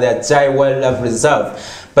about the Ajai Wildlife Reserve.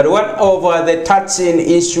 But one of the touching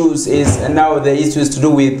issues is now the issues to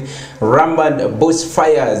do with rampant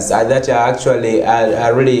bushfires that are actually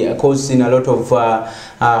really causing a lot of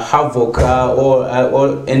havoc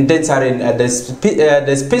or endangering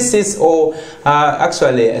the species, or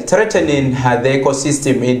actually threatening the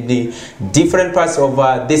ecosystem in the different parts of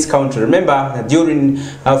this country. Remember, during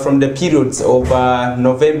from the periods of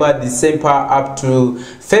November, December up to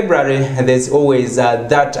February, there's always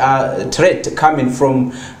that threat coming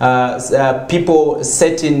from people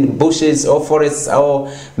setting bushes or forests,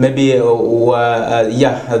 or maybe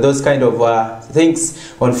yeah, those kind of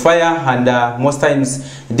things on fire. And most times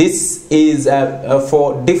this is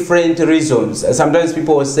for different reasons. Sometimes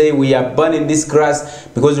people will say we are burning this grass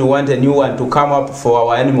because we want a new one to come up for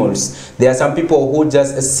our animals. There are some people who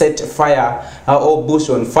just set fire or bush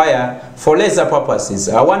on fire for leisure purposes.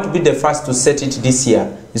 I want to be the first to set it this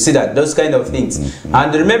year. You see that, those kind of things.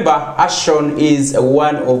 And remember, arson is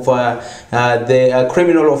one of the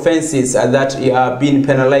criminal offenses that are being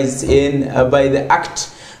penalized in by the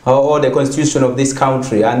act or the constitution of this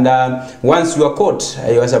country. And once you are caught,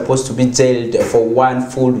 you are supposed to be jailed for 1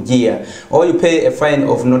 full year, or you pay a fine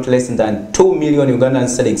of not less than 2 million Ugandan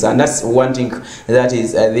cedis. And that's one thing that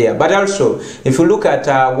is there. But also, if you look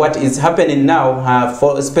at what is happening now,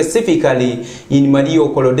 for specifically in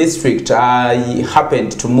Mariokolo district, I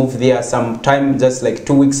happened to move there sometime just like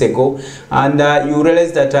 2 weeks ago, and you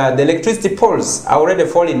realize that the electricity poles are already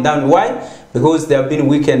falling down. Why? Because they have been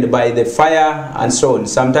weakened by the fire and so on.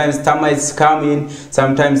 Sometimes termites come in,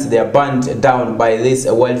 sometimes they are burned down by these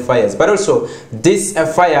wildfires. But also, this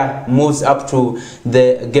fire moves up to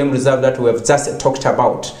the game reserve that we have just talked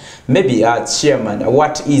about. Maybe, Chairman,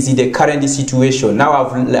 what is the current situation? Now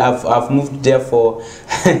I've moved there for,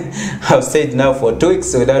 I've stayed now for 2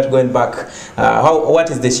 weeks without going back. What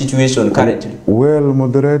is the situation currently? Well,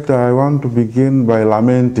 moderator, I want to begin by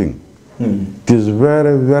lamenting. It is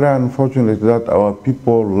very, very unfortunate that our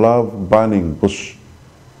people love burning bush.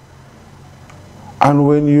 And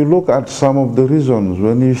when you look at some of the reasons,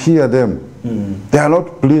 when you hear them, they are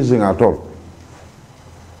not pleasing at all.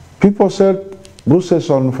 People set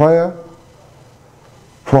bushes on fire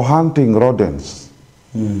for hunting rodents.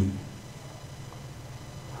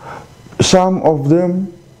 Some of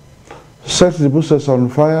them set the bushes on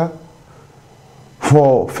fire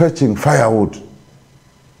for fetching firewood.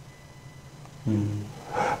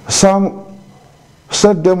 Some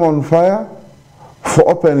set them on fire for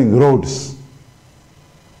opening roads.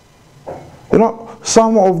 You know,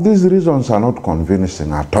 some of these reasons are not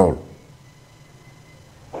convincing at all.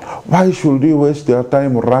 Why should you waste your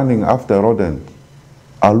time running after rodent,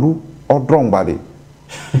 alu or drone body?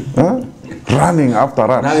 Running after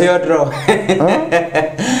rats. Now you're draw.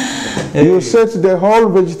 You set the whole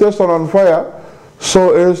vegetation on fire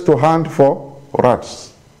so as to hunt for rats.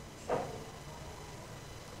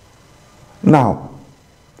 Now,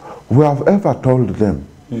 we have ever told them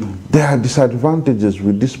there are disadvantages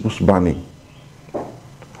with this bush burning.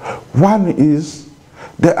 One is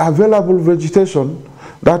the available vegetation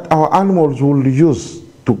that our animals will use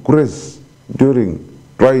to graze during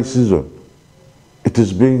dry season. It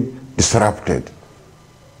is being disrupted.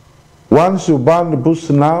 Once you burn the bush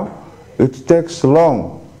now, it takes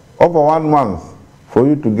long, over 1 month, for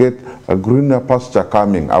you to get a greener pasture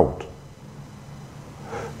coming out.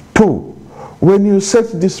 2, when you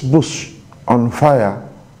set this bush on fire,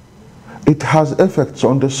 it has effects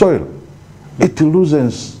on the soil. It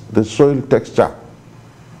loosens the soil texture.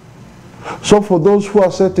 So for those who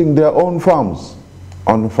are setting their own farms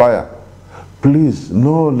on fire, please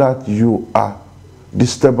know that you are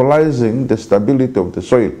destabilizing the stability of the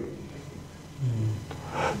soil.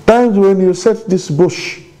 Times when you set this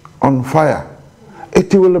bush on fire,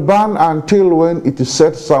 it will burn until when it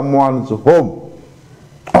sets someone's home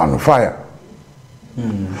on fire.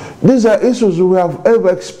 These are issues we have ever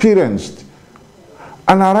experienced,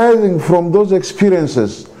 and arising from those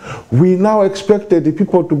experiences, we now expected the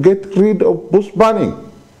people to get rid of bush burning,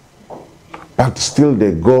 but still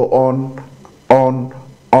they go on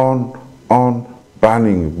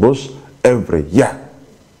burning bush every year.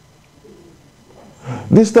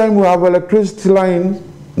 This time we have electricity lines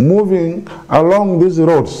moving along these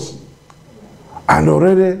roads, and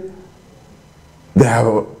already they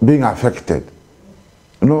are being affected.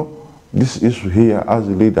 You know, this issue here as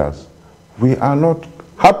leaders, we are not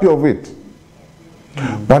happy of it.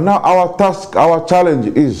 But now our task, our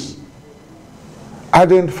challenge is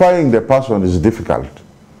identifying the person is difficult.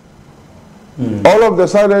 All of a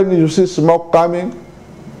sudden you see smoke coming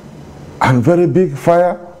and very big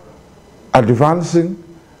fire advancing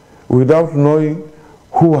without knowing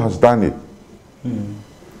who has done it.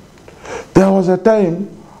 There was a time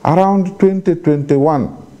around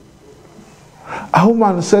 2021, a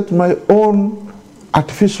woman set my own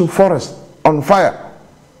artificial forest on fire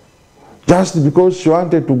just because she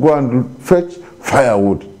wanted to go and fetch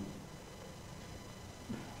firewood.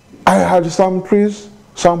 I had some trees,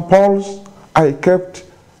 some poles I kept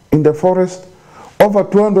in the forest, over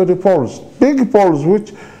 200 poles, big poles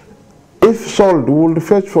which if sold would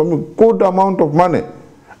fetch for me good amount of money.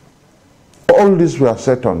 All these were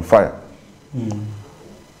set on fire.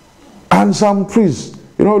 And some trees,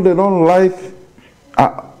 you know, they don't like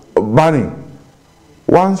burning.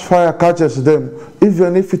 Once fire catches them,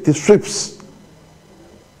 even if it sweeps,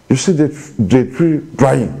 you see the tree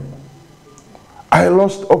drying. I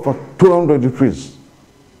lost over 200 trees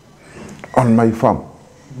on my farm.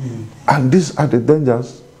 And these are the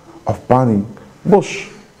dangers of burning bush.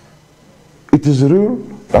 It is real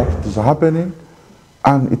that it is happening,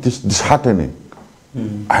 and it is disheartening.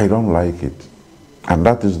 I don't like it. And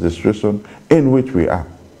that is the situation in which we are.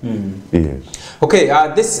 Yes. Okay,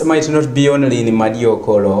 this might not be only in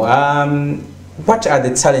Madiokolo. What are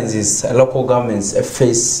the challenges local governments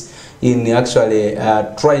face in actually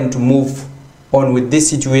trying to move on with this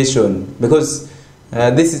situation? Because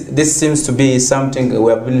this seems to be something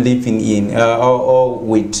we have been living in or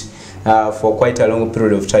with for quite a long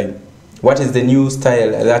period of time. What is the new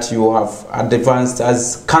style that you have advanced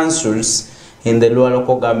as councils in the lower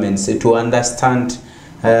local governments to understand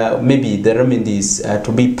maybe the remedies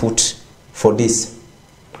to be put for this?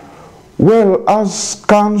 Well, as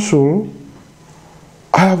council,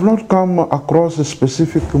 I have not come across a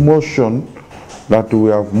specific motion that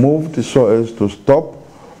we have moved so as to stop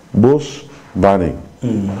bush burning.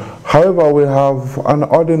 However, we have an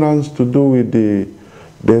ordinance to do with the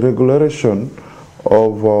regulation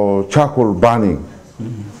of charcoal burning.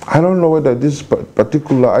 I don't know whether this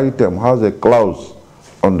particular item has a clause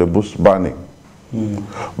on the bush burning.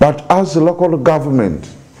 But as a local government,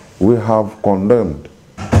 we have condemned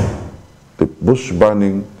the bush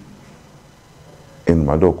burning in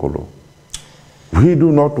Madokolo. We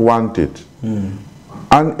do not want it.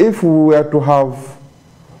 And if we were to have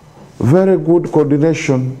very good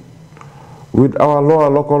coordination with our lower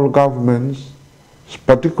local governments,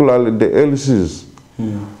 particularly the LCs,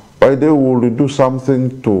 why they will do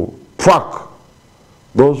something to track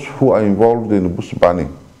those who are involved in bush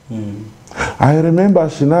burning. I remember a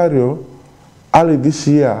scenario early this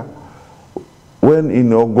year when in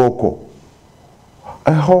Ogoko,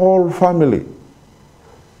 a whole family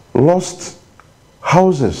lost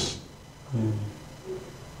houses.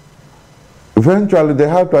 Eventually they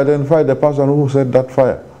had to identify the person who set that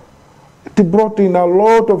fire. It brought in a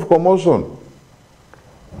lot of commotion.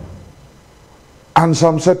 And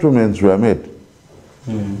some settlements were made.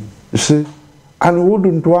 You see, and we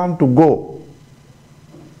wouldn't want to go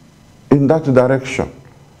in that direction.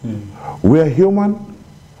 We are human,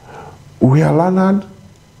 we are learned,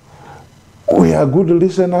 we are good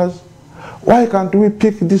listeners. Why can't we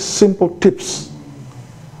pick these simple tips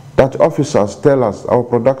that officers tell us, our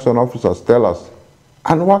production officers tell us,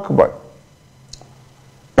 and work by?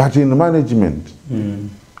 But in management,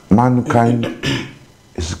 mankind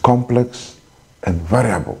is complex and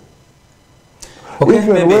variable. Okay,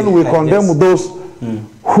 even when we condemn those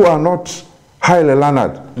who are not highly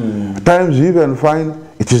learned, at times you even find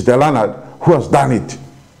it is the learned who has done it.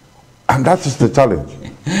 And that is the challenge.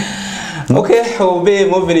 Okay, we'll be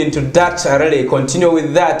moving into that, really continue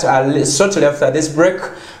with that shortly after this break.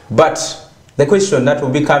 But the question that will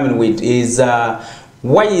be coming with is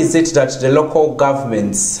why is it that the local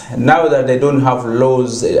governments, now that they don't have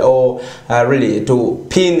laws or really to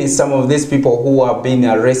pin some of these people who are being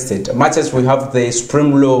arrested, much as we have the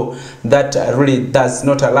supreme law that really does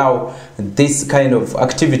not allow this kind of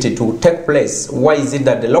activity to take place, why is it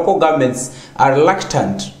that the local governments are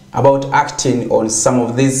reluctant about acting on some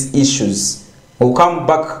of these issues? We'll come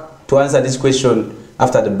back to answer this question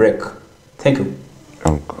after the break. Thank you.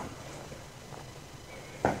 Okay.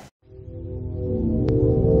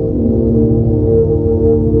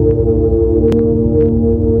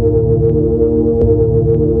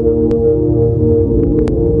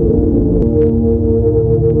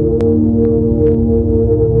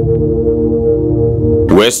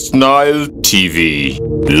 West Nile TV,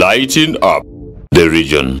 lighting up the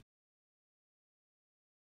region.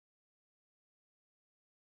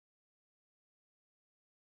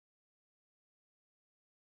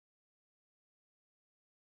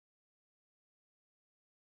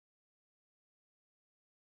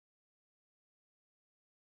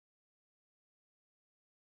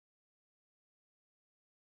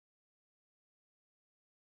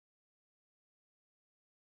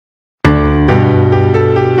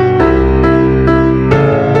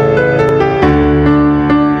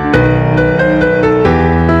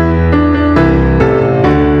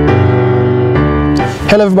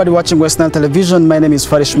 Hello everybody watching West Nile Television. My name is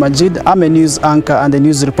Farish Majid. I'm a news anchor and a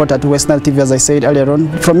news reporter at West Nile TV, as I said earlier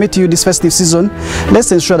on. From me to you this festive season,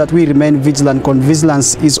 let's ensure that we remain vigilant.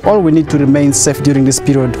 Vigilance is all we need to remain safe during this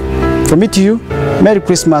period. From me to you, Merry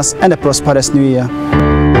Christmas and a prosperous New Year.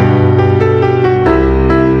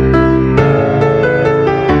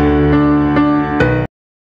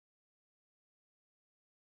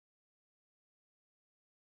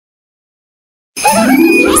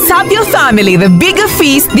 Serve your family the bigger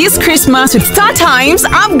feast this Christmas with StarTimes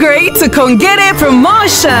upgrade to Kongere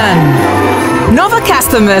promotion. Nova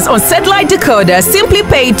customers on satellite decoder simply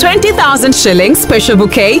pay 20,000 shillings special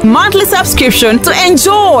bouquet monthly subscription to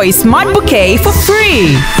enjoy smart bouquet for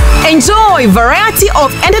free. Enjoy variety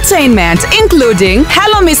of entertainment including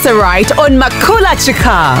Hello Mr. Right on Makula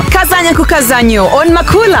Chika, Kazanya Kukazanyo on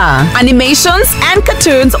Makula, animations and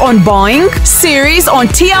cartoons on Boeing, series on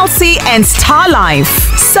TLC and Star Life.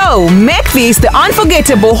 So make this the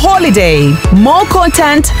unforgettable holiday. More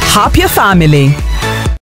content, happier family.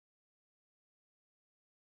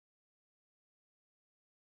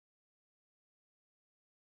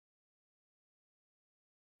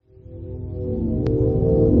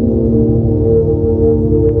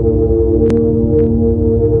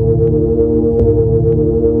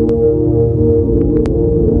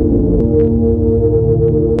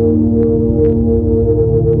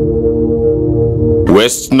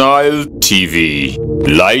 West Nile TV,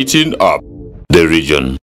 lighting up the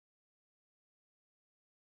region.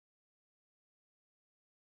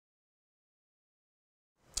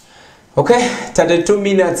 Okay, 32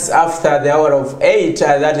 minutes after the hour of 8,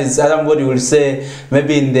 that is, somebody will say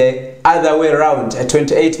maybe in the other way around,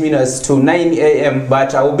 28 minutes to 9 a.m.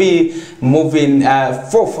 But I will be moving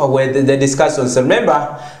forward with the discussions.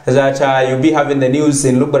 Remember that you'll be having the news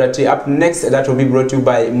in Lubarati up next. That will be brought to you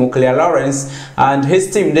by Muklia Lawrence and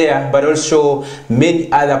his team there, but also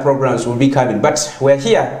many other programs will be coming. But we're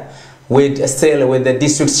here still with the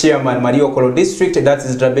district chairman, Mario Kolo district, that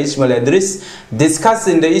is Drabesh Maladris,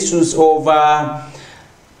 discussing the issues of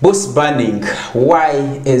bush burning. Why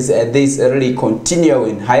is this really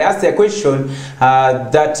continuing? I asked a question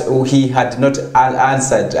that he had not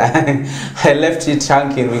answered. I left it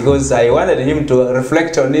hanging because I wanted him to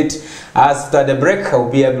reflect on it. After the break, I'll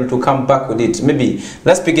be able to come back with it. Maybe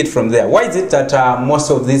let's pick it from there. Why is it that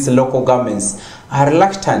most of these local governments are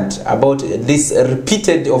reluctant about this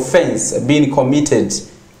repeated offense being committed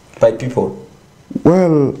by people?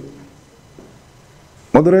 Well,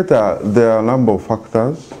 moderator, there are a number of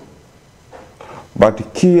factors,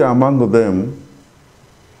 but key among them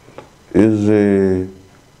is the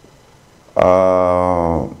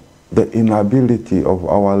inability of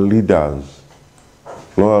our leaders,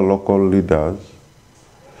 lower local leaders,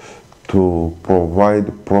 to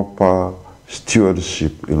provide proper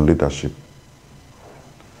stewardship in leadership.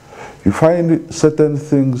 You find certain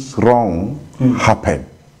things wrong happen,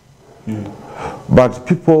 but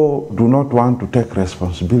people do not want to take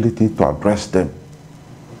responsibility to address them.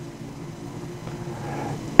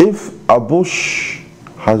 If a bush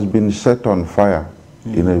has been set on fire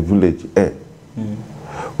in a village A,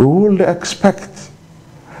 we would expect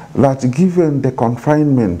that given the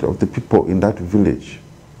confinement of the people in that village,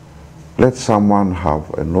 let someone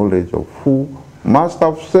have a knowledge of who must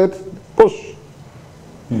have set bush.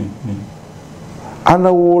 And I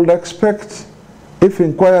would expect, if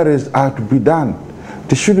inquiries are to be done,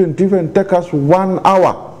 they shouldn't even take us 1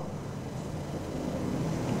 hour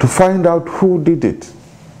to find out who did it.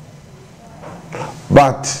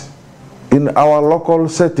 But in our local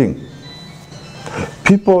setting,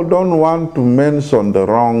 people don't want to mention the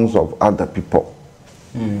wrongs of other people.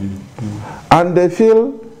 And they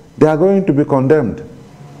feel they are going to be condemned.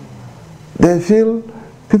 They feel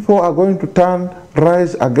people are going to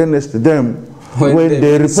rise against them when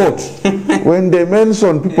they report, when they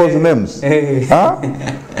mention people's names.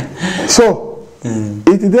 So,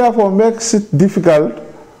 it therefore makes it difficult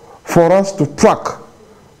for us to track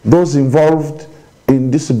those involved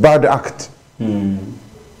in this bad act.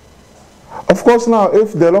 Of course, now,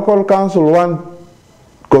 if the local council 1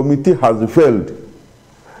 committee has failed,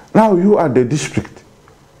 now you are the district.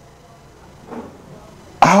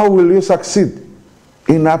 How will you succeed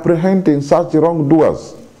in apprehending such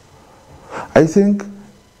wrongdoers? I think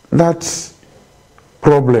that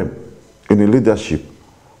problem in the leadership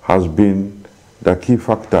has been the key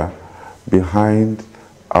factor behind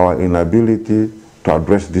our inability to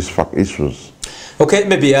address these issues. Okay,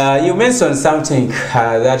 maybe you mentioned something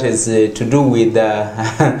that is to do with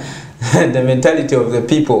the mentality of the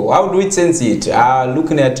people. How do we sense it?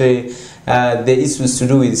 Looking at the issues to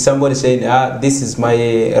do with somebody saying, this is my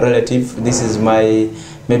relative, this is my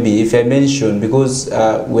maybe if I mention, because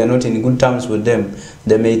we are not in good terms with them,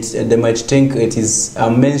 they might think it is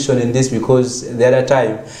I'm mentioning this because the other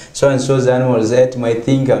time so and so's animals ate, might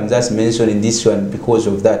think I'm just mentioning this one because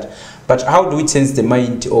of that. But how do we change the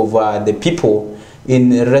mind of the people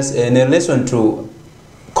in relation to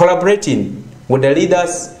collaborating with the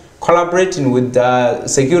leaders, collaborating with the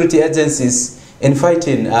security agencies in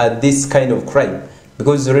fighting this kind of crime?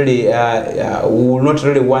 Because really we will not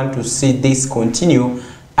really want to see this continue,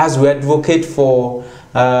 as we advocate for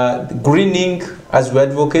greening, as we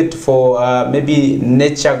advocate for maybe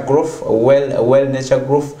nature growth, well nature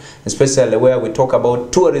growth, especially where we talk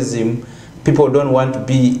about tourism. People don't want to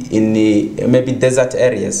be in the maybe desert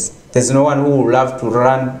areas. There's no one who would love to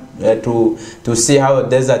run to see how a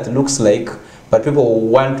desert looks like, but people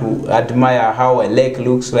want to admire how a lake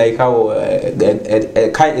looks like, how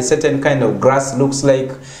a certain kind of grass looks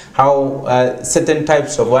like, how certain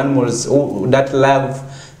types of animals that love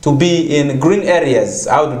to be in green areas,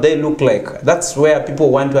 how do they look like? That's where people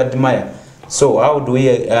want to admire. So how do we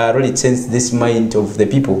really change this mind of the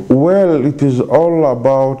people? Well, it is all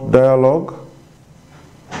about dialogue,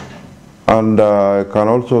 and I can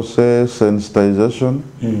also say sensitization,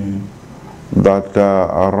 that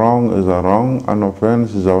a wrong is a wrong, an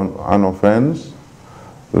offense is an offense.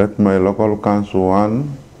 Let my local council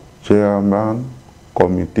one, chairman,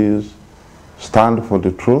 committees stand for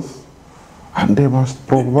the truth, and they must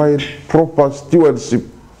provide proper stewardship,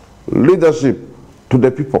 leadership to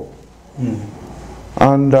the people.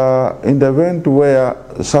 And in the event where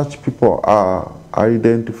such people are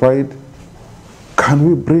identified, can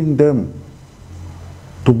we bring them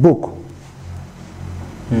to book?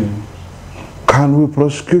 Can we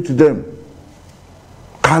prosecute them?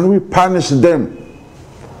 Can we punish them?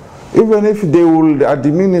 Even if they will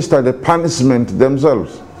administer the punishment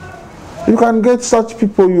themselves, you can get such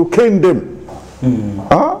people, you cane them.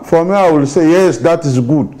 For me, I will say, yes, that is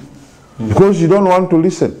good, because you don't want to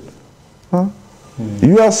listen.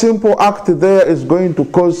 Your simple act there is going to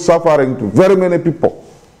cause suffering to very many people,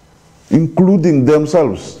 including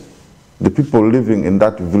themselves, the people living in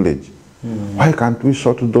that village. Why can't we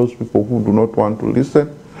shut those people who do not want to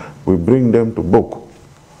listen? We bring them to book.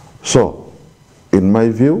 So, in my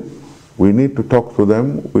view, we need to talk to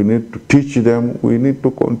them, we need to teach them, we need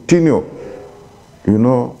to continue, you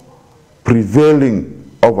know,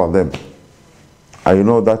 prevailing over them. I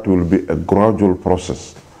know that will be a gradual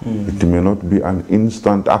process. It may not be an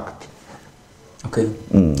instant act. Okay.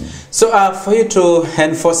 So for you to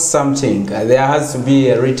enforce something, there has to be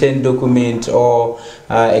a written document or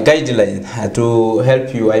a guideline to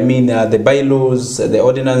help you. I mean, the bylaws, the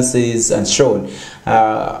ordinances, and so on.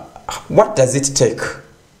 What does it take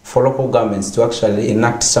for local governments to actually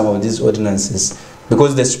enact some of these ordinances?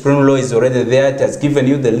 Because the supreme law is already there, it has given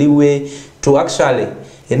you the leeway to actually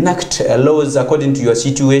enact laws according to your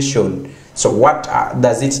situation. So what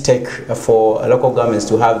does it take for local governments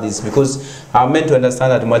to have this? Because I'm meant to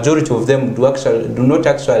understand that the majority of them do not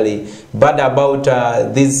actually bother about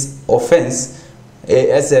this offense.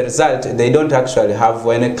 As a result, they don't actually have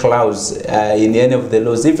any clause in any of the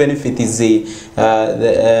laws, even if it is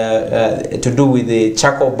to do with the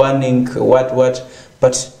charcoal burning,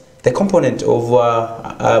 but the component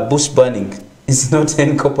of bush burning is not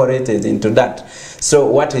incorporated into that. So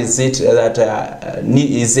what is it that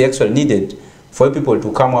is actually needed for people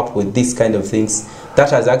to come up with these kind of things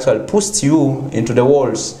that has actually pushed you into the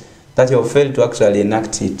walls that you have failed to actually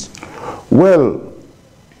enact it? Well,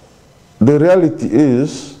 the reality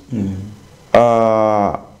is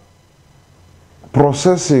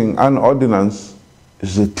processing an ordinance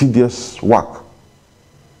is a tedious work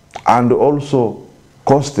and also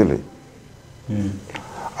costly.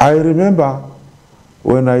 I remember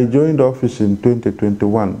when I joined office in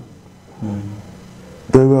 2021,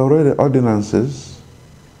 there were already ordinances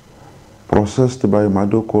processed by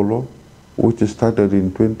Madokolo, which started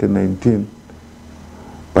in 2019.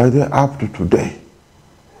 By then up to today,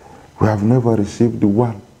 we have never received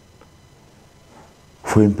one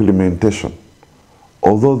for implementation,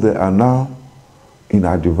 although they are now in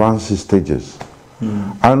advanced stages.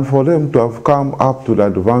 And for them to have come up to the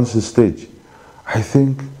advanced stage, I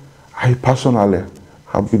think I personally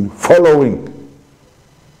have been following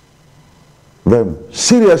them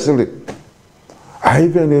seriously. I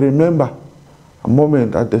even remember a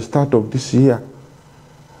moment at the start of this year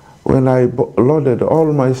when I loaded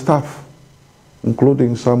all my staff,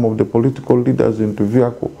 including some of the political leaders, into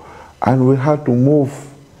vehicle, and we had to move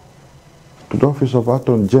to the office of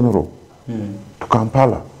Attorney General to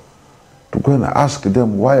Kampala to go and ask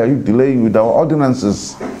them, why are you delaying with our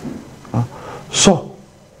ordinances? So,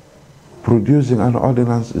 producing an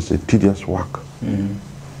ordinance is a tedious work.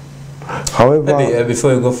 However, maybe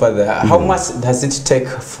before you go further, how much does it take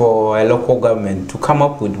for a local government to come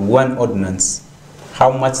up with one ordinance?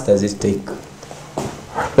 How much does it take?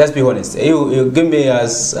 Let's be honest. You give me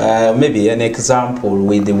as maybe an example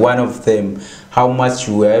with one of them, how much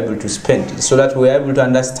you were able to spend, so that we are able to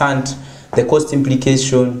understand the cost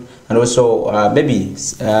implication, and also maybe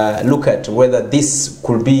look at whether this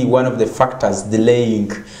could be one of the factors delaying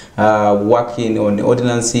working on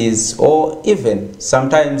ordinances, or even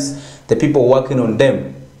sometimes the people working on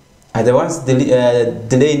them are the ones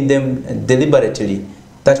delaying them deliberately.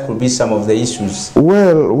 That could be some of the issues.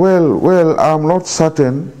 Well, I'm not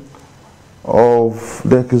certain of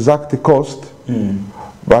the exact cost,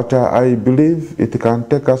 but I believe it can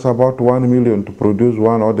take us about 1 million to produce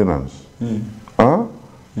one ordinance.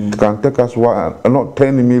 It can take us not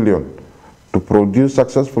 10 million to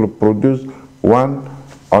successfully produce one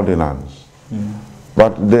ordinance.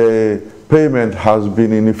 But the payment has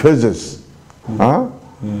been in phases.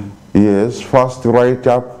 Yes, first write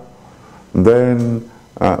up, then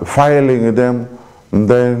filing them, and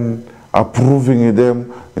then approving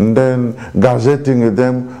them, and then gazetting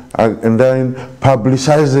them, and then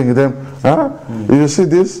publicizing them. You see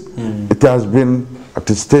this? It has been at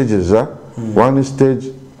the stages. One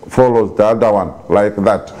stage follows the other one, like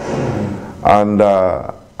that. And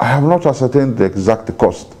I have not ascertained the exact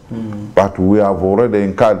cost, but we have already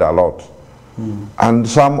incurred a lot. And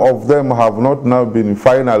some of them have not now been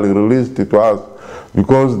finally released to us,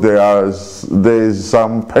 because there is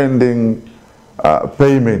some pending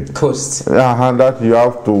payment cost and that you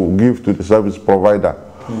have to give to the service provider.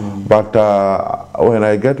 But when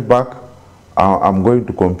I get back, I'm going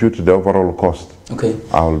to compute the overall cost. Okay,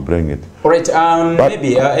 I will bring it. All right.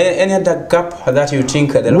 Maybe any other gap that you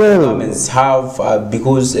think the local governments have,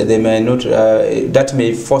 because they may not, that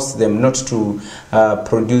may force them not to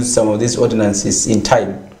produce some of these ordinances in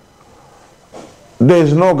time? There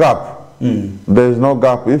is no gap. There is no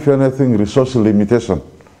gap. If anything, resource limitation.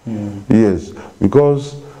 Yes,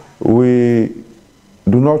 because we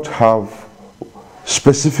do not have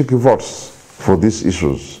specific votes for these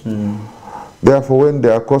issues. Therefore, when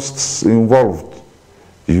there are costs involved,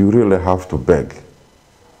 you really have to beg.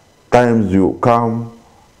 Times you come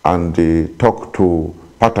and talk to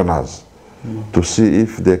partners to see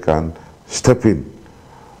if they can step in.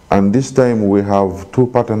 And this time we have two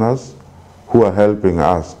partners who are helping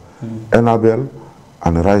us, Enabel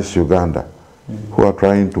and Rice Uganda, who are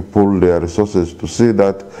trying to pool their resources to see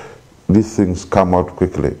that these things come out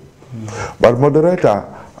quickly. But moderator,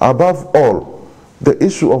 above all, the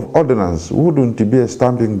issue of ordinance wouldn't be a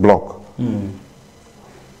stamping block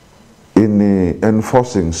in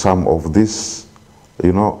enforcing some of these,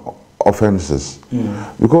 offenses,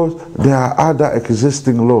 because there are other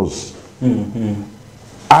existing laws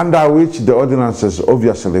under which the ordinances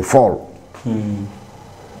obviously fall.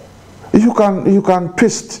 You can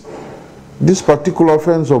twist this particular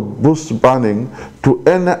offense of bush burning to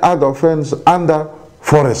any other offense under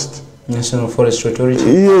forest. National Forest Authority.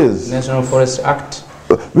 Yes. National Forest Act.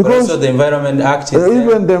 Because also the Environment Act.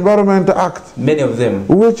 Even the Environment Act. Many of them.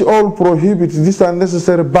 Which all prohibit this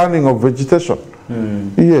unnecessary burning of vegetation.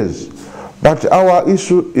 Yes. But our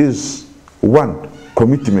issue is one,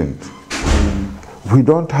 commitment. We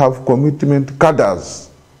don't have commitment cadres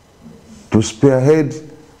to spearhead,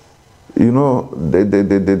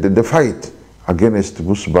 the fight against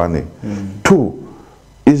bush burning. Two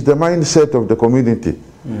is the mindset of the community,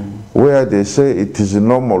 where they say it is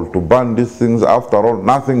normal to burn these things. After all,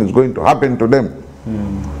 nothing is going to happen to them.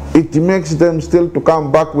 It makes them still to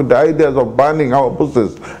come back with the ideas of burning our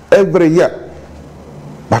bushes every year.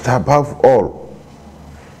 But above all,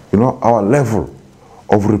 our level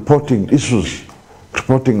of reporting issues,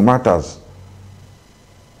 reporting matters,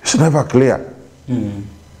 it's never clear. The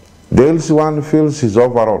LC1 feels his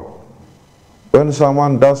overall. When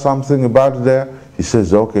someone does something bad there, he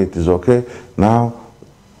says, okay, it is okay. Now,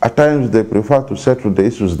 at times they prefer to settle the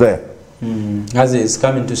issues there. As it's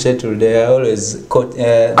coming to settle, they are always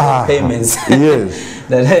payments. Yes.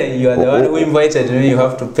 That hey, you are the one who invited me, you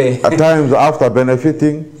have to pay. At times, after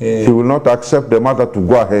benefiting, he will not accept the matter to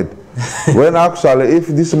go ahead. When actually, if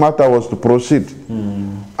this matter was to proceed,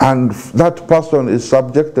 and that person is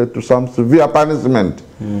subjected to some severe punishment,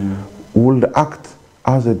 would act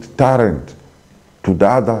as a deterrent to the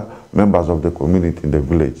other members of the community in the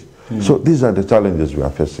village. So these are the challenges we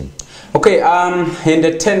are facing. Okay, in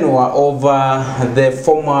the tenure of the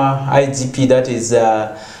former IGP, that is,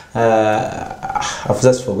 I've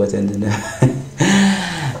just forgotten the name.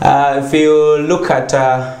 If you look at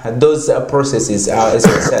those processes, as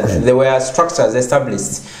I said, there were structures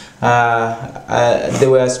established. There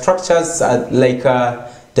were structures like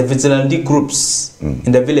the vigilante groups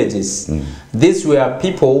in the villages. These were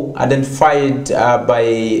people identified by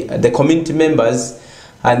the community members,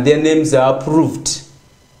 and their names are approved,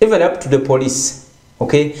 even up to the police.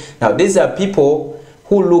 Okay, now these are people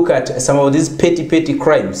who look at some of these petty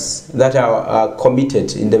crimes that are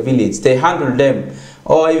committed in the village. They handle them,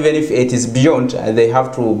 or even if it is beyond, they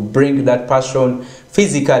have to bring that person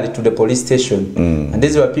physically to the police station. And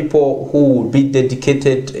these were people who would be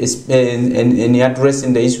dedicated in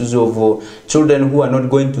addressing the issues of children who are not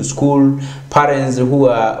going to school, parents who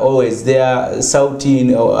are always there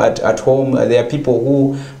shouting at home. There are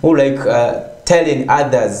people who like telling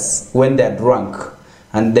others when they're drunk,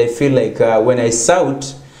 and they feel like when I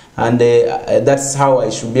shout, and that's how I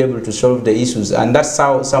should be able to solve the issues. And that's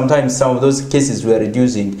how sometimes some of those cases were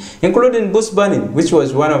reducing, including bush burning, which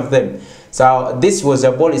was one of them. So this was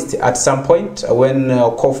abolished at some point when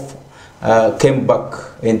KOF came back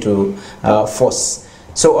into force.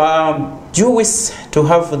 So do you wish to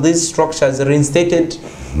have these structures reinstated?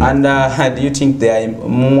 And do you think they are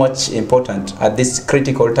much important at this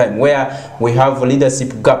critical time where we have a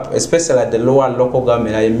leadership gap, especially at the lower local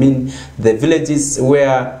government? I mean the villages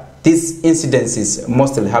where these incidences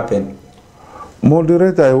mostly happen.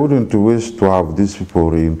 Moderator, I wouldn't wish to have these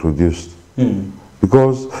people reintroduced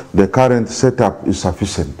because the current setup is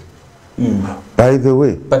sufficient. By the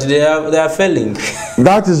way, but they are failing.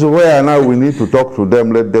 That is where now we need to talk to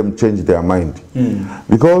them, let them change their mind.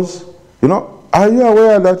 Because, you know, are you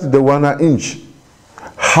aware that the Wana Inch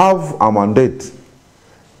have a mandate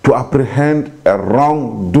to apprehend a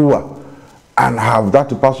wrongdoer and have that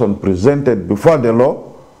person presented before the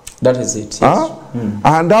law? That is it, yes.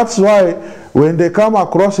 And that's why when they come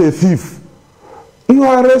across a thief, you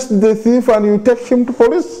arrest the thief and you take him to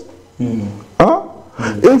police.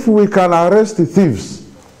 If we can arrest the thieves,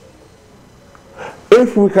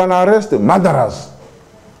 if we can arrest the murderers,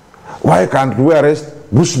 why can't we arrest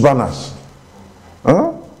bush burners?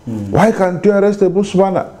 Why can't you arrest a bush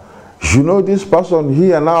burner? You know this person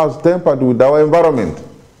here now has tampered with our environment.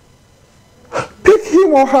 Pick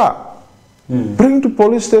him or her, bring to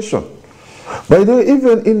police station. By the way,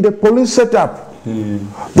 even in the police setup,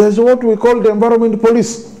 there's what we call the environment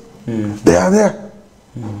police. They are there.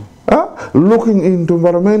 Looking into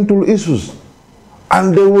environmental issues,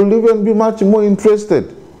 and they will even be much more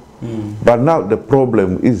interested. But now the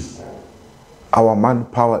problem is our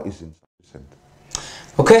manpower is insufficient.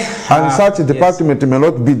 Okay. And such a department may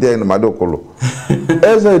not be there in Madokolo.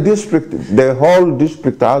 As a district, the whole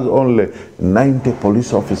district has only 90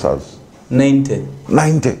 police officers. 90?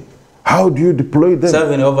 90. How do you deploy them?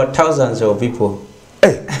 Serving over thousands of people.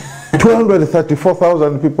 Hey,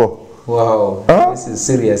 234,000 people. Wow, this is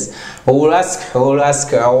serious. We will ask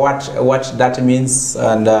what that means,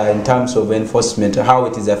 and in terms of enforcement, how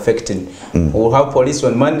it is affecting. We'll have police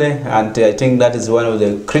on Monday, and I think that is one of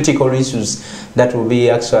the critical issues that will be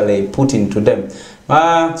actually put into them.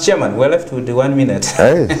 Chairman, we're left with 1 minute.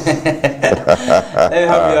 Hey. Let me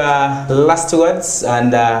have your last words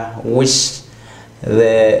and wish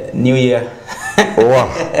the new year. Wow.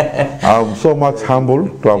 I'm so much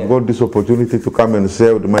humbled to have got this opportunity to come and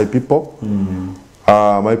serve my people.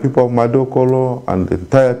 My people of Madokolo and the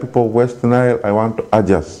entire people of West Nile, I want to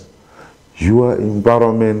urge us. Your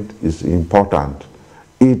environment is important.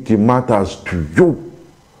 It matters to you.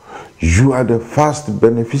 You are the first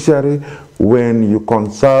beneficiary when you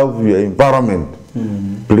conserve your environment.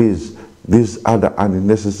 Please, these other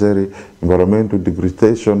unnecessary environmental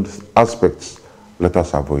degradation aspects, let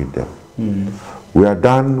us avoid them. We are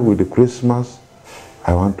done with the Christmas.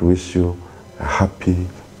 I want to wish you a happy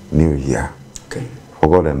new year. Okay. For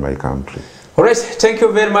God and my country. All right, thank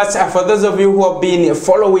you very much. For those of you who have been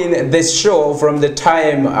following the show from the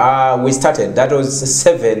time we started, that was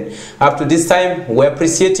 7 up to this time, we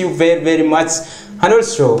appreciate you very, very much. And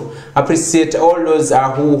also appreciate all those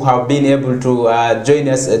who have been able to join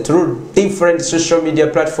us through different social media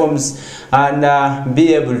platforms and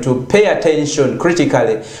be able to pay attention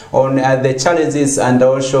critically on the challenges and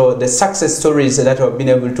also the success stories that we have been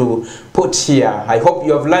able to put here. I hope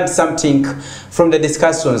you have learned something from the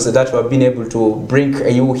discussions that we have been able to bring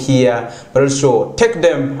you here, but also take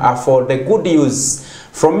them for the good use.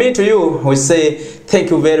 From me to you, we say thank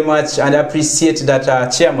you very much and appreciate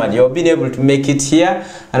that, Chairman, you have been able to make it here.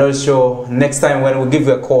 And also, next time when we give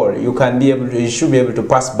you a call, you should be able to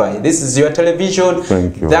pass by. This is your television.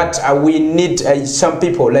 Thank you. That we need some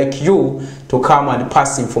people like you to come and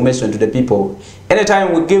pass information to the people.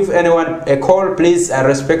 Anytime we give anyone a call, please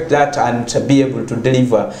respect that and be able to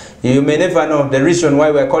deliver. You may never know the reason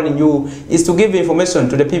why we're calling you is to give information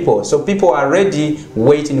to the people. So people are ready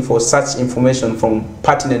waiting for such information from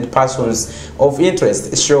pertinent persons of interest.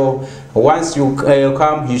 interest. So once you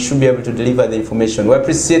come, you should be able to deliver the information. We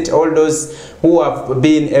appreciate all those who have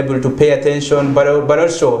been able to pay attention, but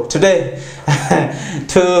also today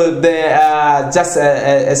to the just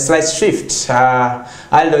a slight shift.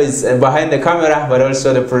 Aldo is behind the camera, but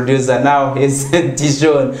also the producer now is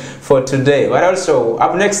Dijon for today. But also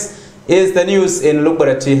up next is the news in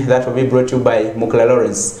Lubarati that will be brought to you by Mukla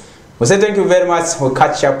Lawrence. We say thank you very much. We'll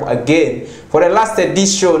catch up again for the last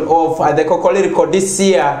edition of the KOKOLIRIKO this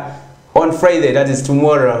year on Friday, that is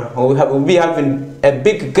tomorrow. We'll be having a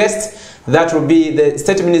big guest. That will be the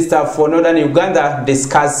State Minister for Northern Uganda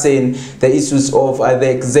discussing the issues of the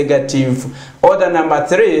Executive Order number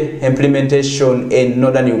 3 implementation in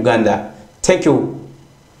Northern Uganda. Thank you.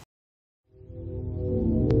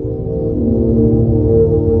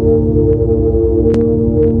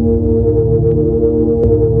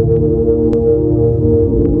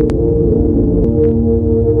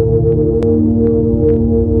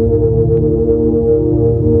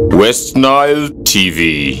 West Nile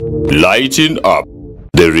TV, lighting up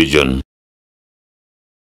the region.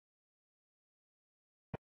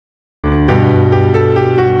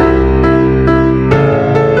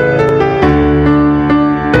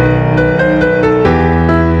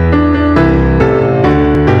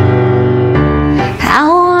 I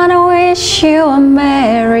wanna wish you a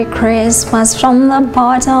Merry Christmas from the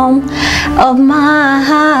bottom of my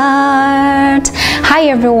heart. Hi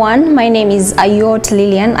everyone, my name is Ayot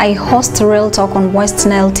Lillian. I host Real Talk on West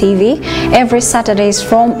Nile TV every Saturdays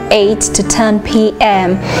from 8 to 10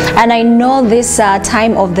 p.m. And I know this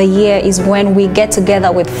time of the year is when we get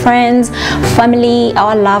together with friends, family,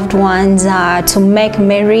 our loved ones to make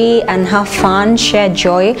merry and have fun, share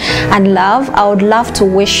joy and love. I would love to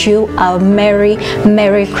wish you a Merry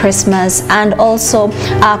Christmas, and also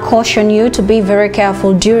caution you to be very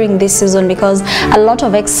careful during this season because a lot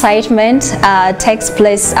of excitement takes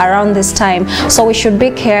place around this time, so we should be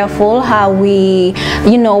careful how we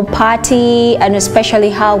party, and especially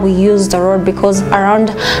how we use the road, because around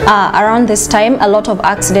this time a lot of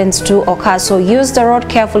accidents do occur. So use the road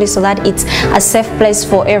carefully so that it's a safe place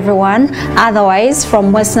for everyone. Otherwise,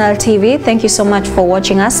 from West Nile TV, thank you so much for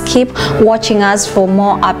watching us. Keep watching us for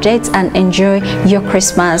more updates and enjoy your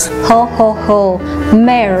Christmas. Ho ho ho,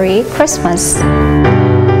 Merry Christmas.